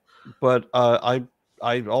that, but I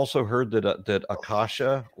also heard that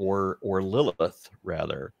Akasha or Lilith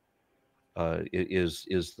rather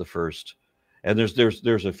is the first, and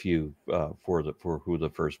there's a few for who the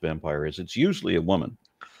first vampire is. It's usually a woman.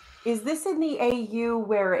 Is this in the AU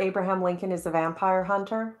where Abraham Lincoln is a vampire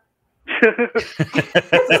hunter? I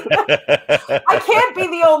can't be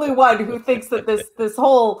the only one who thinks that this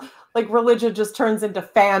whole like religion just turns into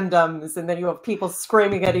fandoms, and then you have people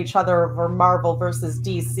screaming at each other over Marvel versus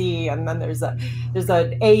DC, and then there's an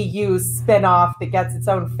AU spinoff that gets its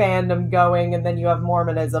own fandom going, and then you have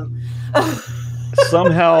Mormonism.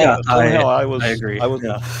 Somehow I agree. I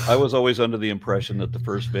was always under the impression that the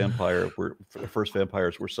first vampires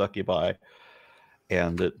were succubi,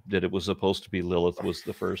 and that it was supposed to be Lilith was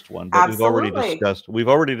the first one. But Absolutely. we've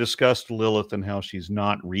already discussed Lilith and how she's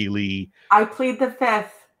not really. I plead the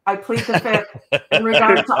fifth in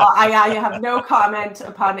regard to I have no comment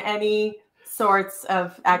upon any sorts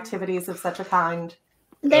of activities of such a kind.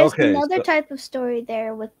 There's another type of story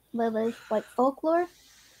there with Lilith, like folklore.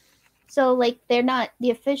 So like they're not the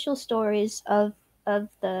official stories of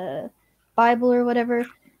the Bible or whatever,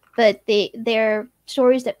 but they're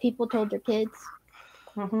stories that people told their kids.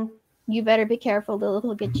 Mm-hmm. You better be careful, Lilith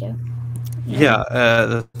will get you. Yeah,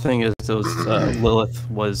 the thing is, Lilith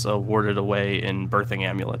was warded away in birthing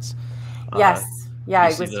amulets. Yes. Yeah, you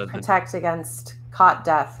it see was to protect against caught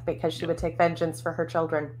death because she would take vengeance for her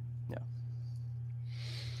children. Yeah.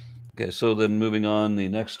 Okay, so then moving on, the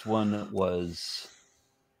next one was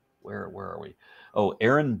where are we? Oh,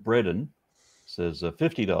 Aaron Bredden says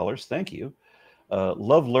 $50. Thank you.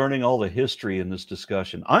 Love learning all the history in this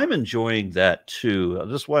discussion. I'm enjoying that too.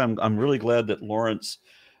 That's why I'm really glad that Lawrence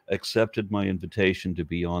accepted my invitation to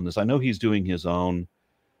be on this. I know he's doing his own,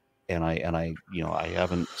 and I I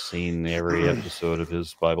haven't seen every episode of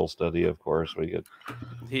his Bible study. Of course, the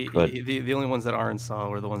only ones that Aaron saw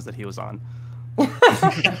were the ones that he was on.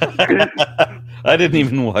 I didn't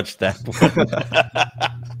even watch that one.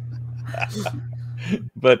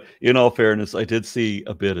 But in all fairness, I did see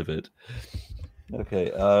a bit of it.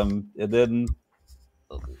 Okay, and then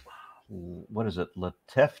what is it?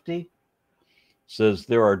 Latefty says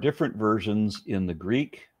there are different versions in the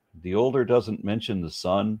Greek. The older doesn't mention the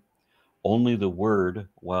Son, only the Word,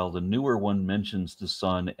 while the newer one mentions the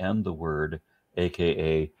Son and the Word,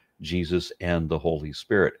 aka Jesus and the Holy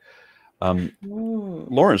Spirit.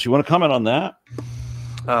 Lawrence, you want to comment on that?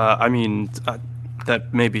 I mean,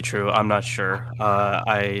 that may be true. I'm not sure.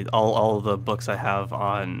 All of the books I have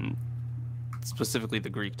on specifically the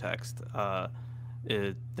Greek text,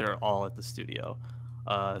 they're all at the studio,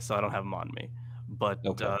 so I don't have them on me. But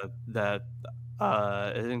Okay.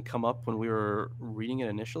 it didn't come up when we were reading it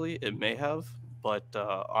initially. It may have, but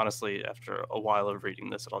honestly, after a while of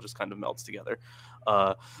reading this, it all just kind of melts together.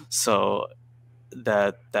 So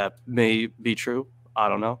that may be true. I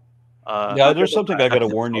don't know. Yeah, there's something I got to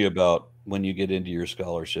warn you about when you get into your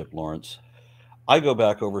scholarship, Lawrence. I go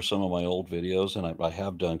back over some of my old videos, and I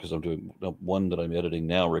have done, because I'm doing one that I'm editing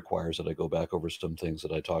now requires that I go back over some things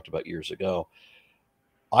that I talked about years ago.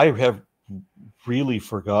 I have really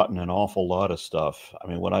forgotten an awful lot of stuff. I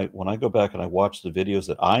mean, when I go back and I watch the videos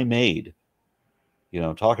that I made,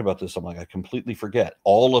 talking about this, I'm like, I completely forget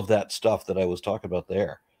all of that stuff that I was talking about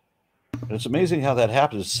there. And it's amazing how that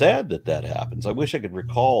happens. It's sad that happens. I wish I could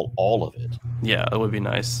recall all of it. Yeah, it would be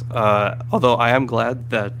nice. Although I am glad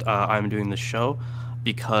that I'm doing this show,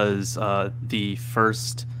 because the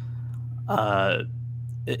first,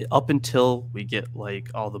 up until we get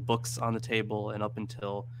like all the books on the table, and up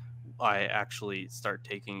until I actually start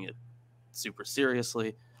taking it super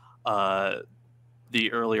seriously,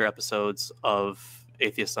 the earlier episodes of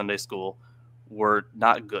Atheist Sunday School were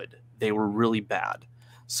not good. They were really bad.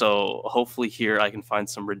 So hopefully here I can find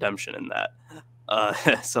some redemption in that.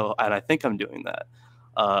 And I think I'm doing that.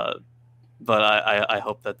 But I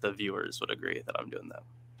hope that the viewers would agree that I'm doing that.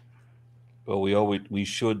 Well, we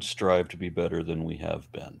should strive to be better than we have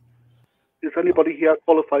been. Is anybody here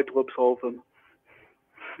qualified to absolve them?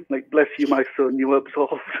 Like, bless you, my son, you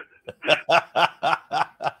absolved.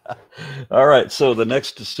 All right, so the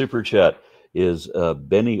next super chat is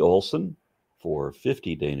Benny Olsen for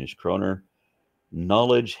 50 Danish kroner.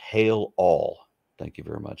 Knowledge hail all. Thank you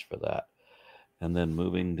very much for that. And then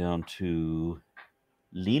moving down to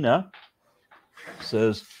Lena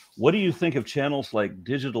says, what do you think of channels like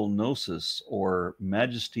Digital Gnosis or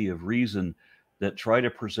Majesty of Reason that try to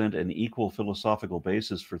present an equal philosophical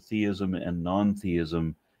basis for theism and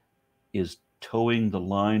non-theism? Is towing the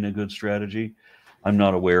line a good strategy? I'm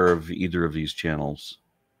not aware of either of these channels,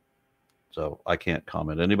 so I can't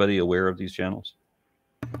comment. Anybody aware of these channels?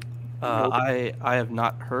 I have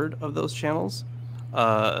not heard of those channels,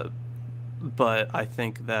 but I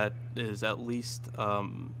think that is at least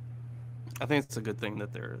I think it's a good thing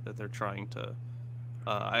that they're trying to.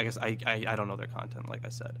 I guess I don't know their content, like I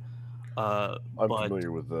said. I'm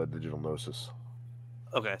familiar with Digital Gnosis.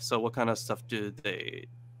 Okay, so what kind of stuff do they?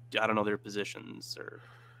 I don't know their positions or.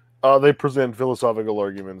 They present philosophical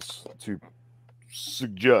arguments to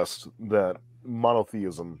suggest that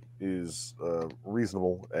monotheism is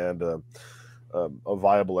reasonable and a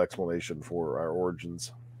viable explanation for our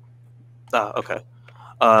origins. Okay.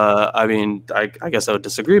 I mean, I guess I would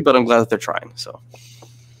disagree, but I'm glad that they're trying. So.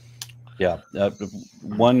 Yeah,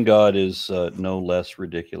 one God is no less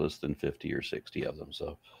ridiculous than 50 or 60 of them.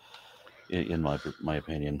 So, in my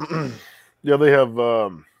opinion, yeah, they have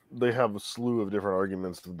a slew of different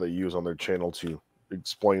arguments that they use on their channel to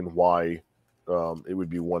explain why it would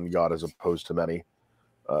be one God as opposed to many.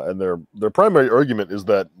 And their primary argument is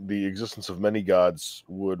that the existence of many gods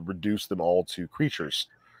would reduce them all to creatures,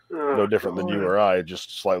 no different than you or I,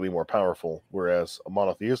 just slightly more powerful. Whereas a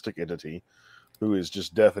monotheistic entity, who is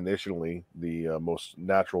just definitionally the most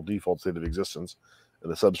natural default state of existence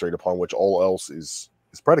and the substrate upon which all else is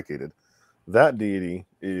predicated, that deity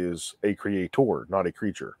is a creator, not a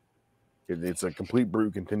creature. It's a complete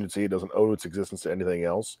brute contingency. It doesn't owe its existence to anything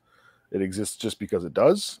else. It exists just because it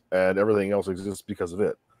does, and everything else exists because of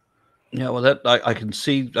it. Yeah, well, that I can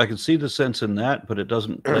see the sense in that, but it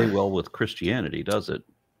doesn't play well with Christianity, does it?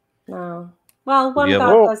 No. Well, one Yeah,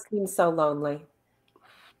 God well- does seem so lonely.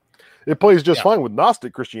 It plays just Yeah. fine with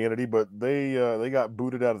Gnostic Christianity, but they got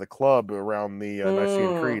booted out of the club around the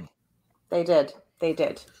Nicene Creed. They did. They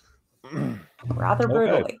did. Rather Okay.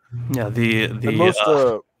 brutally. Yeah, And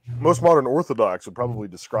most modern Orthodox would probably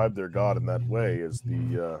describe their God in that way as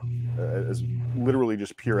as literally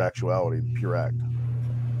just pure actuality, pure act.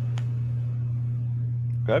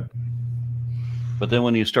 Okay. But then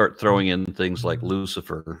when you start throwing in things like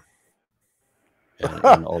Lucifer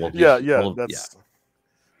and all of these,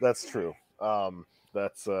 that's true.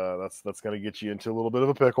 That's going to get you into a little bit of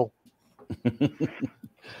a pickle.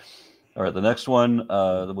 All right, the next one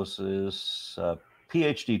was this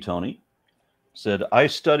PhD Tony said, I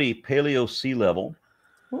study paleo sea level,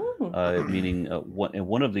 meaning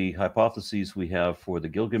one of the hypotheses we have for the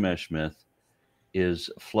Gilgamesh myth is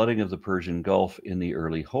flooding of the Persian Gulf in the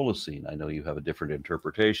early Holocene. I know you have a different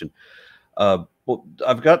interpretation. Well,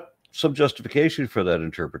 I've got some justification for that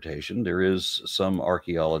interpretation. There is some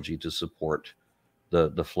archaeology to support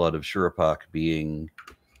the flood of Shuruppak being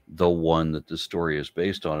the one that the story is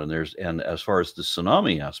based on. And as far as the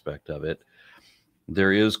tsunami aspect of it,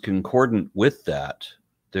 there is concordant with that.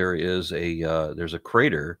 There's a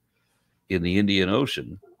crater in the Indian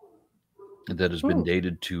Ocean that has been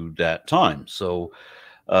dated to that time. So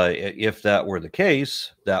if that were the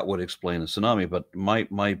case, that would explain the tsunami. But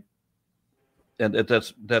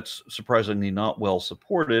that's surprisingly not well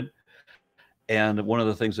supported. And one of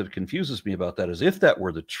the things that confuses me about that is if that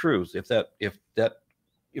were the truth, if that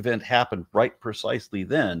event happened right precisely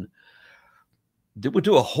then, it would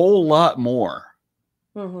do a whole lot more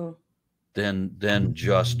than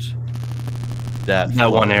just that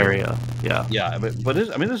one area. Yeah, but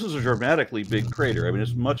this is a dramatically big crater. I mean,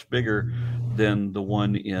 it's much bigger than the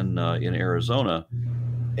one in Arizona,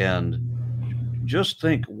 and just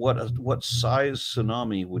think what size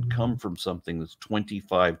tsunami would come from something that's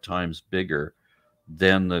 25 times bigger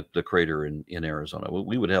than the crater in Arizona.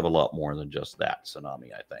 We would have a lot more than just that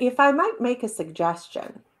tsunami, I think. If I might make a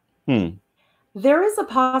suggestion, there is a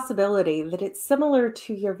possibility that it's similar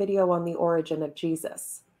to your video on the origin of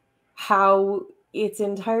Jesus, how it's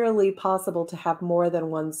entirely possible to have more than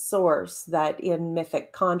one source, that in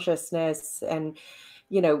mythic consciousness and,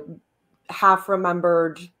 half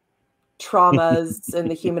remembered traumas in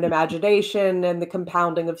the human imagination and the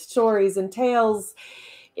compounding of stories and tales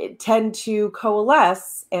tend to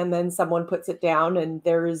coalesce, and then someone puts it down and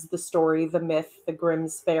there is the story, the myth, the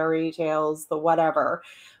Grimm's fairy tales, the whatever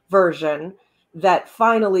version that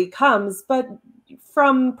finally comes, but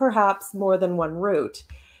from perhaps more than one root.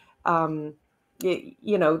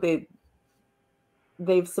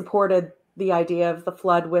 They've supported the idea of the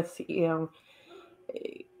flood with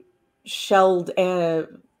shelled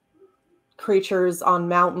creatures on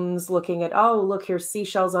mountains looking at, oh, look, here's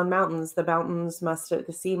seashells on mountains. The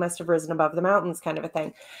sea must have risen above the mountains, kind of a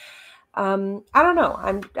thing. I don't know.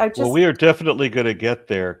 Well, we are definitely going to get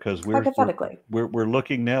there because we're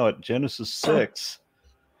looking now at Genesis 6.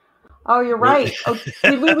 Oh, you're right.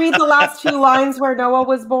 Did we read the last two lines where Noah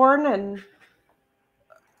was born? And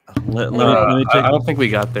let me take. I don't think we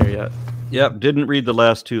got there yet. Yep, didn't read the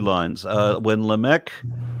last two lines. When Lamech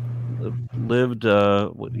lived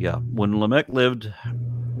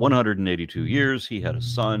 182 years, he had a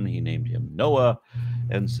son. He named him Noah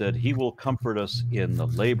and said, he will comfort us in the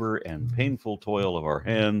labor and painful toil of our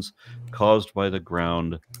hands caused by the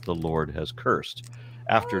ground the Lord has cursed.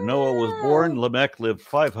 After Noah was born, Lamech lived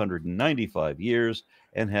 595 years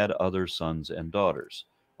and had other sons and daughters.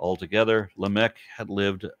 Altogether, Lamech had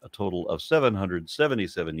lived a total of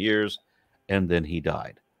 777 years, and then he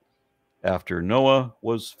died. After Noah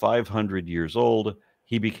was 500 years old,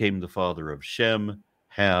 he became the father of Shem,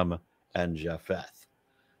 Ham, and Japheth.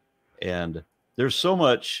 And there's so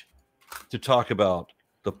much to talk about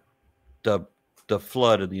the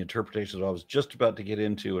flood and the interpretation that I was just about to get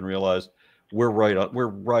into and realized we're right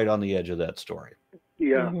on the edge of that story.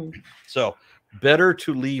 Yeah. So better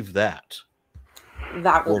to leave that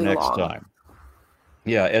for next time.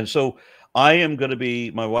 Yeah, and so my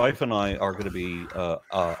wife and I are going to be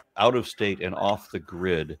out of state and off the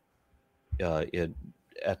grid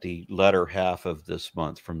at the latter half of this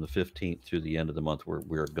month, from the 15th through the end of the month.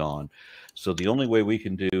 We're gone. So the only way we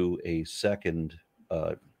can do a second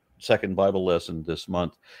Bible lesson this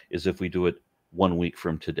month is if we do it 1 week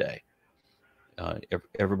from today.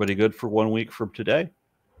 Everybody good for 1 week from today?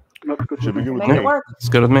 That's good. Should be good with Make me. it work. It's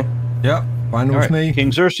good with me. Yeah, fine with me.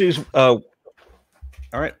 King Xerxes. All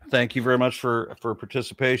right. Thank you very much for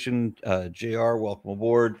participation. JR, welcome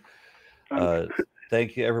aboard.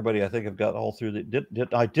 Thank you, everybody. I think I've got all through the.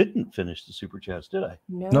 I didn't finish the super chats, did I?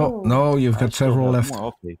 No, you've got several left.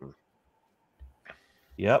 More. Okay.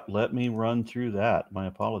 Yep, let me run through that. My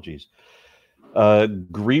apologies.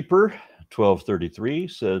 Greeper 1233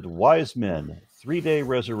 said, "Wise men, 3-day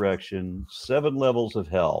resurrection, 7 levels of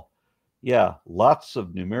hell. Yeah, lots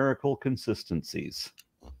of numerical consistencies.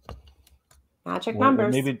 Magic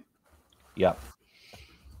numbers. Maybe, yeah."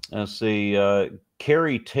 Let's see.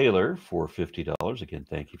 Carrie Taylor for $50. Again,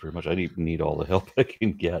 thank you very much. I need all the help I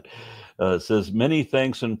can get. Says, "Many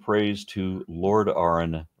thanks and praise to Lord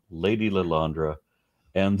Aaron, Lady Lilandra,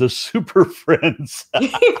 and the Super Friends."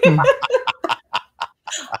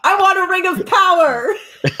 I want a ring of power.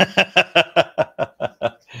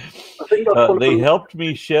 They helped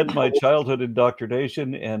me shed my childhood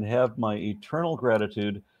indoctrination and have my eternal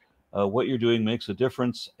gratitude. What you're doing makes a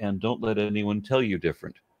difference, and don't let anyone tell you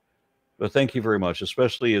different. But thank you very much,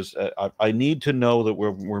 especially as I need to know that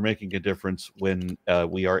we're making a difference when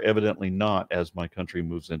we are evidently not, as my country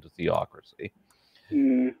moves into theocracy.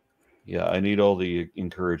 Mm. Yeah, I need all the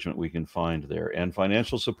encouragement we can find there, and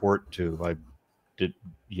financial support too.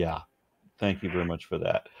 Yeah, thank you very much for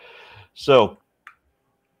that. So,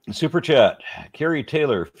 super chat, Carrie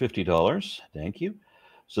Taylor, $50. Thank you.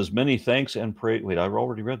 Says, "Many thanks and pray." Wait, I've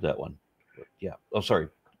already read that one. Yeah. Oh, sorry.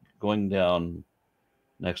 Going down.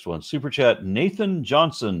 Next one. Super chat, Nathan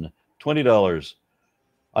Johnson, $20.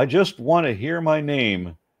 "I just want to hear my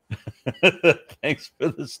name." Thanks for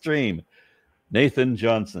the stream, Nathan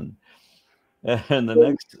Johnson. And the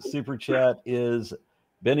next super chat is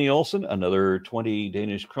Benny Olson, another 20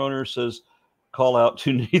 Danish kroner, says, "Call out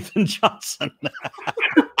to Nathan Johnson."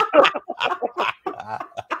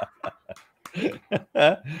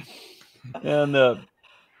 And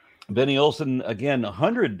Benny Olsen, again,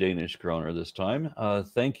 100 Danish kroner this time.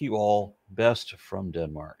 "Thank you all. Best from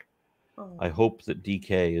Denmark." Oh. I hope that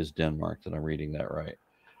DK is Denmark, that I'm reading that right.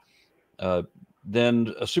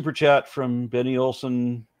 Then a super chat from Benny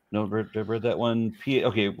Olsen. No, I read that one.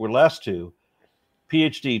 Okay, we're last two.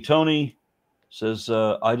 PhD Tony says,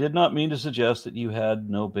 "I did not mean to suggest that you had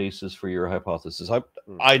no basis for your hypothesis."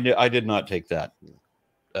 I did not take that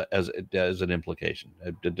as an implication.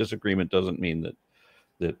 A disagreement doesn't mean that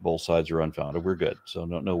both sides are unfounded. We're good, so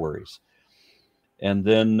no worries. And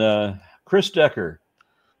then Chris Decker,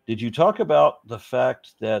 "Did you talk about the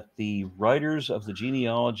fact that the writers of the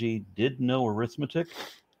genealogy did know arithmetic?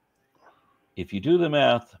 If you do the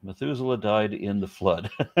math, Methuselah died in the flood."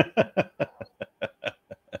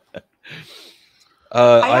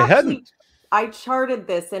 I charted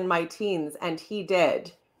this in my teens, and he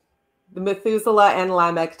did. The Methuselah and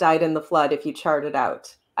Lamech died in the flood. If you chart it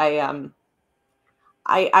out, I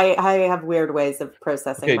have weird ways of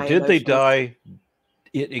processing. Okay, my did they emotions. die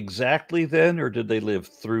exactly then, or did they live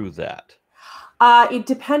through that?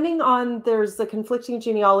 Depending on, there's a conflicting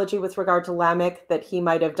genealogy with regard to Lamech that he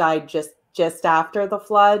might have died just after the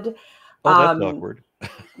flood. Oh, that's awkward.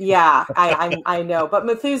 Yeah, I know, but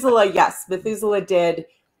Methuselah, yes, Methuselah did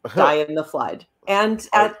die in the flood, and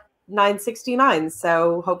at 969.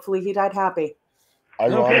 So hopefully he died happy.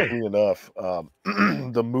 Ironically enough,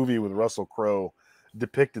 the movie with Russell Crowe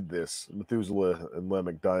depicted this, Methuselah and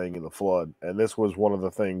Lamech dying in the flood, and this was one of the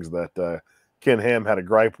things that Ken Ham had a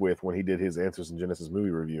gripe with when he did his Answers in Genesis movie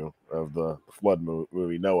review of the flood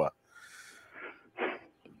movie Noah.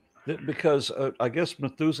 Because I guess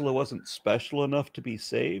Methuselah wasn't special enough to be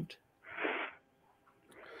saved.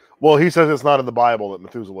 Well, he says it's not in the Bible that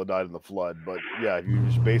Methuselah died in the flood, but yeah, you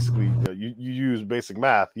just basically you use basic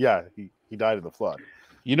math. Yeah, he died in the flood.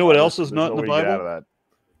 You know what else is not in the Bible? Out of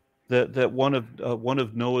that. That one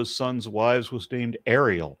of Noah's son's wives was named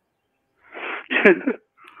Ariel.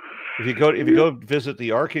 If you go visit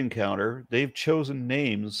the Ark Encounter, they've chosen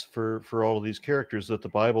names for all of these characters that the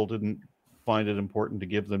Bible didn't find it important to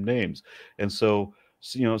give them names, and so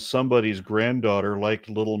somebody's granddaughter liked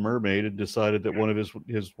Little Mermaid and decided that one of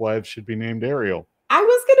his wives should be named Ariel. I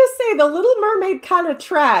was gonna say the Little Mermaid kind of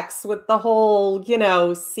tracks with the whole,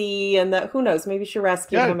 sea, and that who knows, maybe she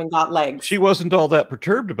rescued him and got legs. She wasn't all that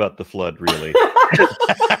perturbed about the flood, really.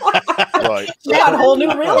 Right. She got whole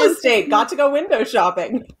new real estate. Got to go window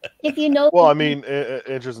shopping. If you know, well, I mean,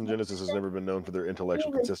 Answers in Genesis has never been known for their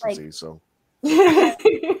intellectual consistency. So,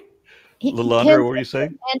 Lilandra, what were you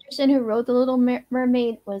saying? Anderson, who wrote The Little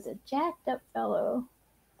Mermaid, was a jacked up fellow,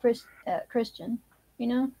 Christian.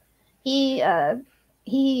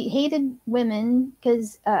 He hated women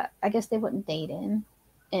because I guess they wouldn't date him,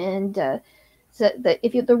 and so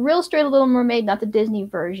the real straight Little Mermaid, not the Disney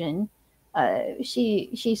version,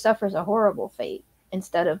 she suffers a horrible fate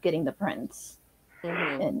instead of getting the prince.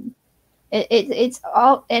 Mm-hmm. It's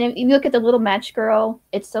all, and if you look at the little match girl,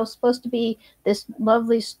 it's still supposed to be this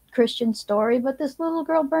lovely Christian story, but this little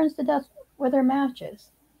girl burns to death with her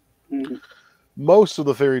matches. Most of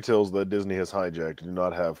the fairy tales that Disney has hijacked do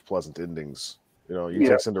not have pleasant endings. You know, you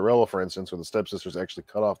take Cinderella, for instance, where the stepsisters actually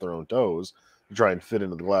cut off their own toes to try and fit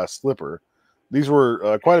into the glass slipper. These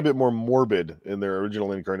were quite a bit more morbid in their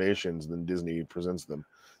original incarnations than Disney presents them.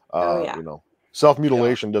 You know,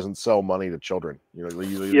 self-mutilation doesn't sell money to children. You know,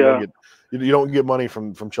 you don't get money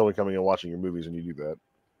from children coming and watching your movies when you do that.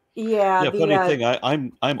 Yeah. Funny thing,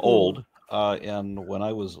 I'm old, and when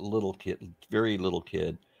I was a little kid, very little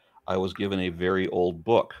kid, I was given a very old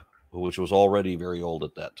book, which was already very old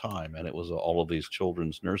at that time, and it was all of these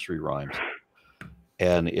children's nursery rhymes,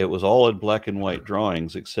 and it was all in black and white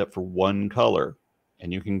drawings except for one color,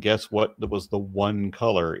 and you can guess what was the one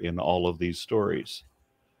color in all of these stories.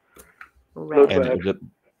 Red. And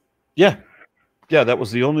that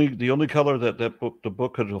was the only color that the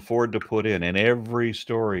book could afford to put in, and every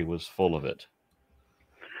story was full of it.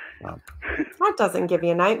 That doesn't give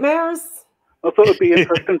you nightmares. I thought it'd be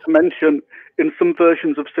interesting to mention, in some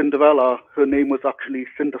versions of Cinderella, her name was actually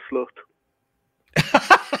Cinderslut.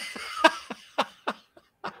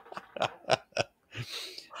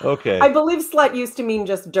 Okay. I believe slut used to mean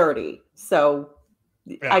just dirty, so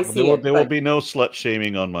I see there will be no slut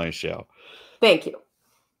shaming on my show. Thank you.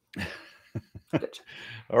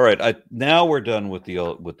 All right, now we're done with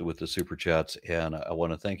the super chats, and I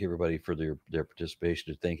want to thank everybody for their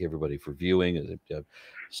participation, and thank everybody for viewing.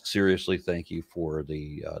 Seriously, thank you for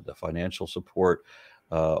the financial support,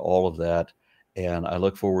 all of that, and I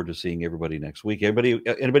look forward to seeing everybody next week.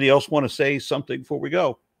 Anybody else want to say something before we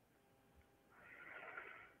go?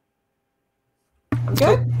 I'm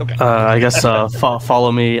good. Okay. I guess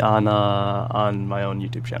follow me on my own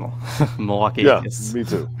YouTube channel, Milwaukee Atheists. Me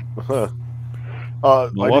too.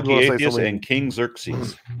 Milwaukee Atheists and King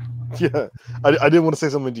Xerxes. Yeah, I did want to say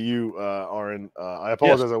something to you, Aaron. I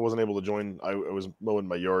apologize I wasn't able to join. I was mowing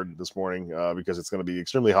my yard this morning because it's going to be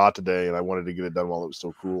extremely hot today, and I wanted to get it done while it was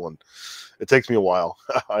still cool, and it takes me a while.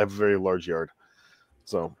 I have a very large yard.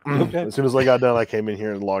 So as soon as I got done, I came in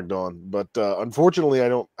here and logged on. But unfortunately, I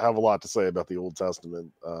don't have a lot to say about the Old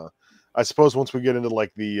Testament. I suppose once we get into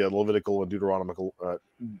like the Levitical and Deuteronomical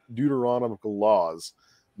laws,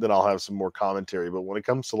 then I'll have some more commentary. But when it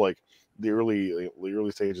comes to like the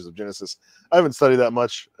early stages of Genesis, I haven't studied that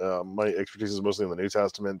much. My expertise is mostly in the New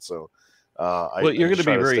Testament. So you're going to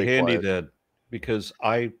be very handy then, because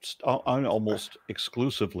I almost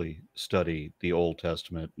exclusively study the Old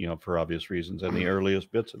Testament, you know, for obvious reasons, and the earliest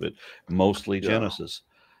bits of it, mostly Genesis.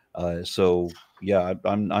 So yeah,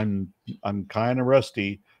 I'm kind of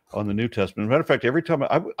rusty on the New Testament. Matter of fact, every time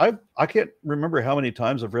I can't remember how many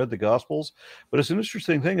times I've read the Gospels, but it's an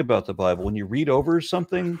interesting thing about the Bible. When you read over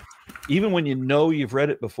something, even when you know you've read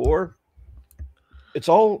it before,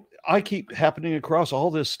 I keep happening across all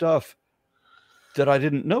this stuff that I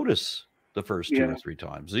didn't notice the first 2 or 3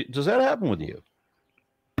 times. Does that happen with you?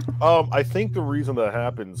 I think the reason that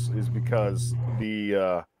happens is because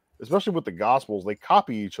especially with the Gospels, they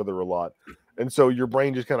copy each other a lot, and so your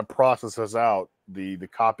brain just kind of processes out the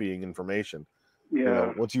copying information. Yeah. You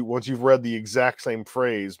know, once you've read the exact same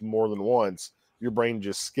phrase more than once, your brain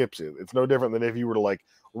just skips it. It's no different than if you were to like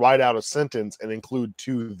write out a sentence and include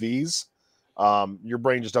 2 these. Your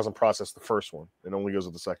brain just doesn't process the first one; it only goes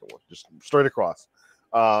with the second one, just straight across.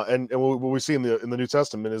 And what we see in the New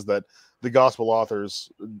Testament is that the gospel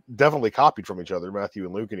authors definitely copied from each other, Matthew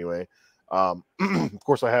and Luke anyway. Of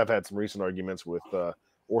course, I have had some recent arguments with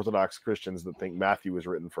Orthodox Christians that think Matthew was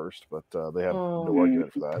written first, but they have no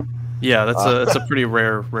argument for that. Yeah, it's a pretty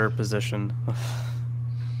rare position.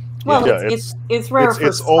 Well, it's rare for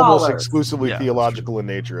it's almost exclusively theological in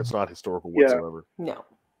nature. It's not historical whatsoever. No.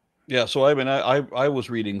 Yeah, so I mean, I was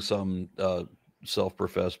reading some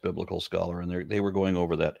self-professed biblical scholar, and they were going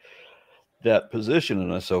over that position,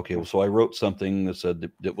 and I said, okay, well, so I wrote something that said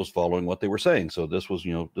that was following what they were saying. So this was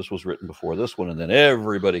written before this one, and then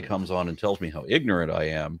everybody comes on and tells me how ignorant I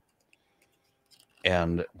am.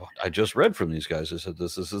 And I just read from these guys. I said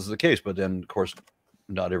this is the case, but then of course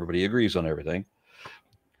not everybody agrees on everything.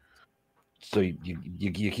 So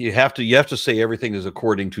you have to say everything is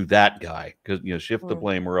according to that guy, because shift the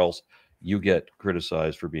blame, or else you get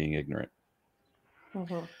criticized for being ignorant.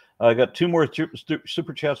 I got 2 more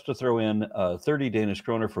super chats to throw in. 30 Danish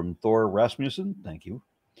kroner from Thor Rasmussen. Thank you.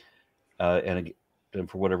 And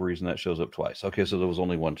for whatever reason, that shows up twice. Okay, so there was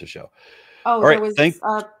only one to show. Oh, all there right, was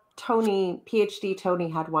Tony, PhD Tony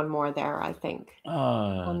had one more there, I think.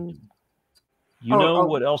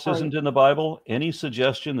 What else isn't in the Bible? Any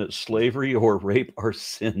suggestion that slavery or rape are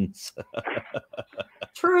sins?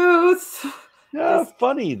 Truth. Yeah,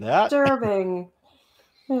 funny that. Disturbing.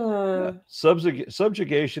 Yeah.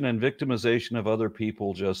 Subjugation and victimization of other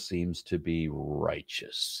people just seems to be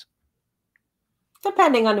righteous.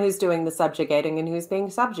 Depending on who's doing the subjugating and who's being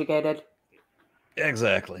subjugated.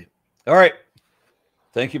 Exactly. All right.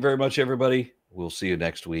 Thank you very much, everybody. We'll see you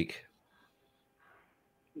next week.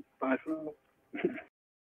 Bye for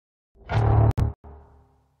now.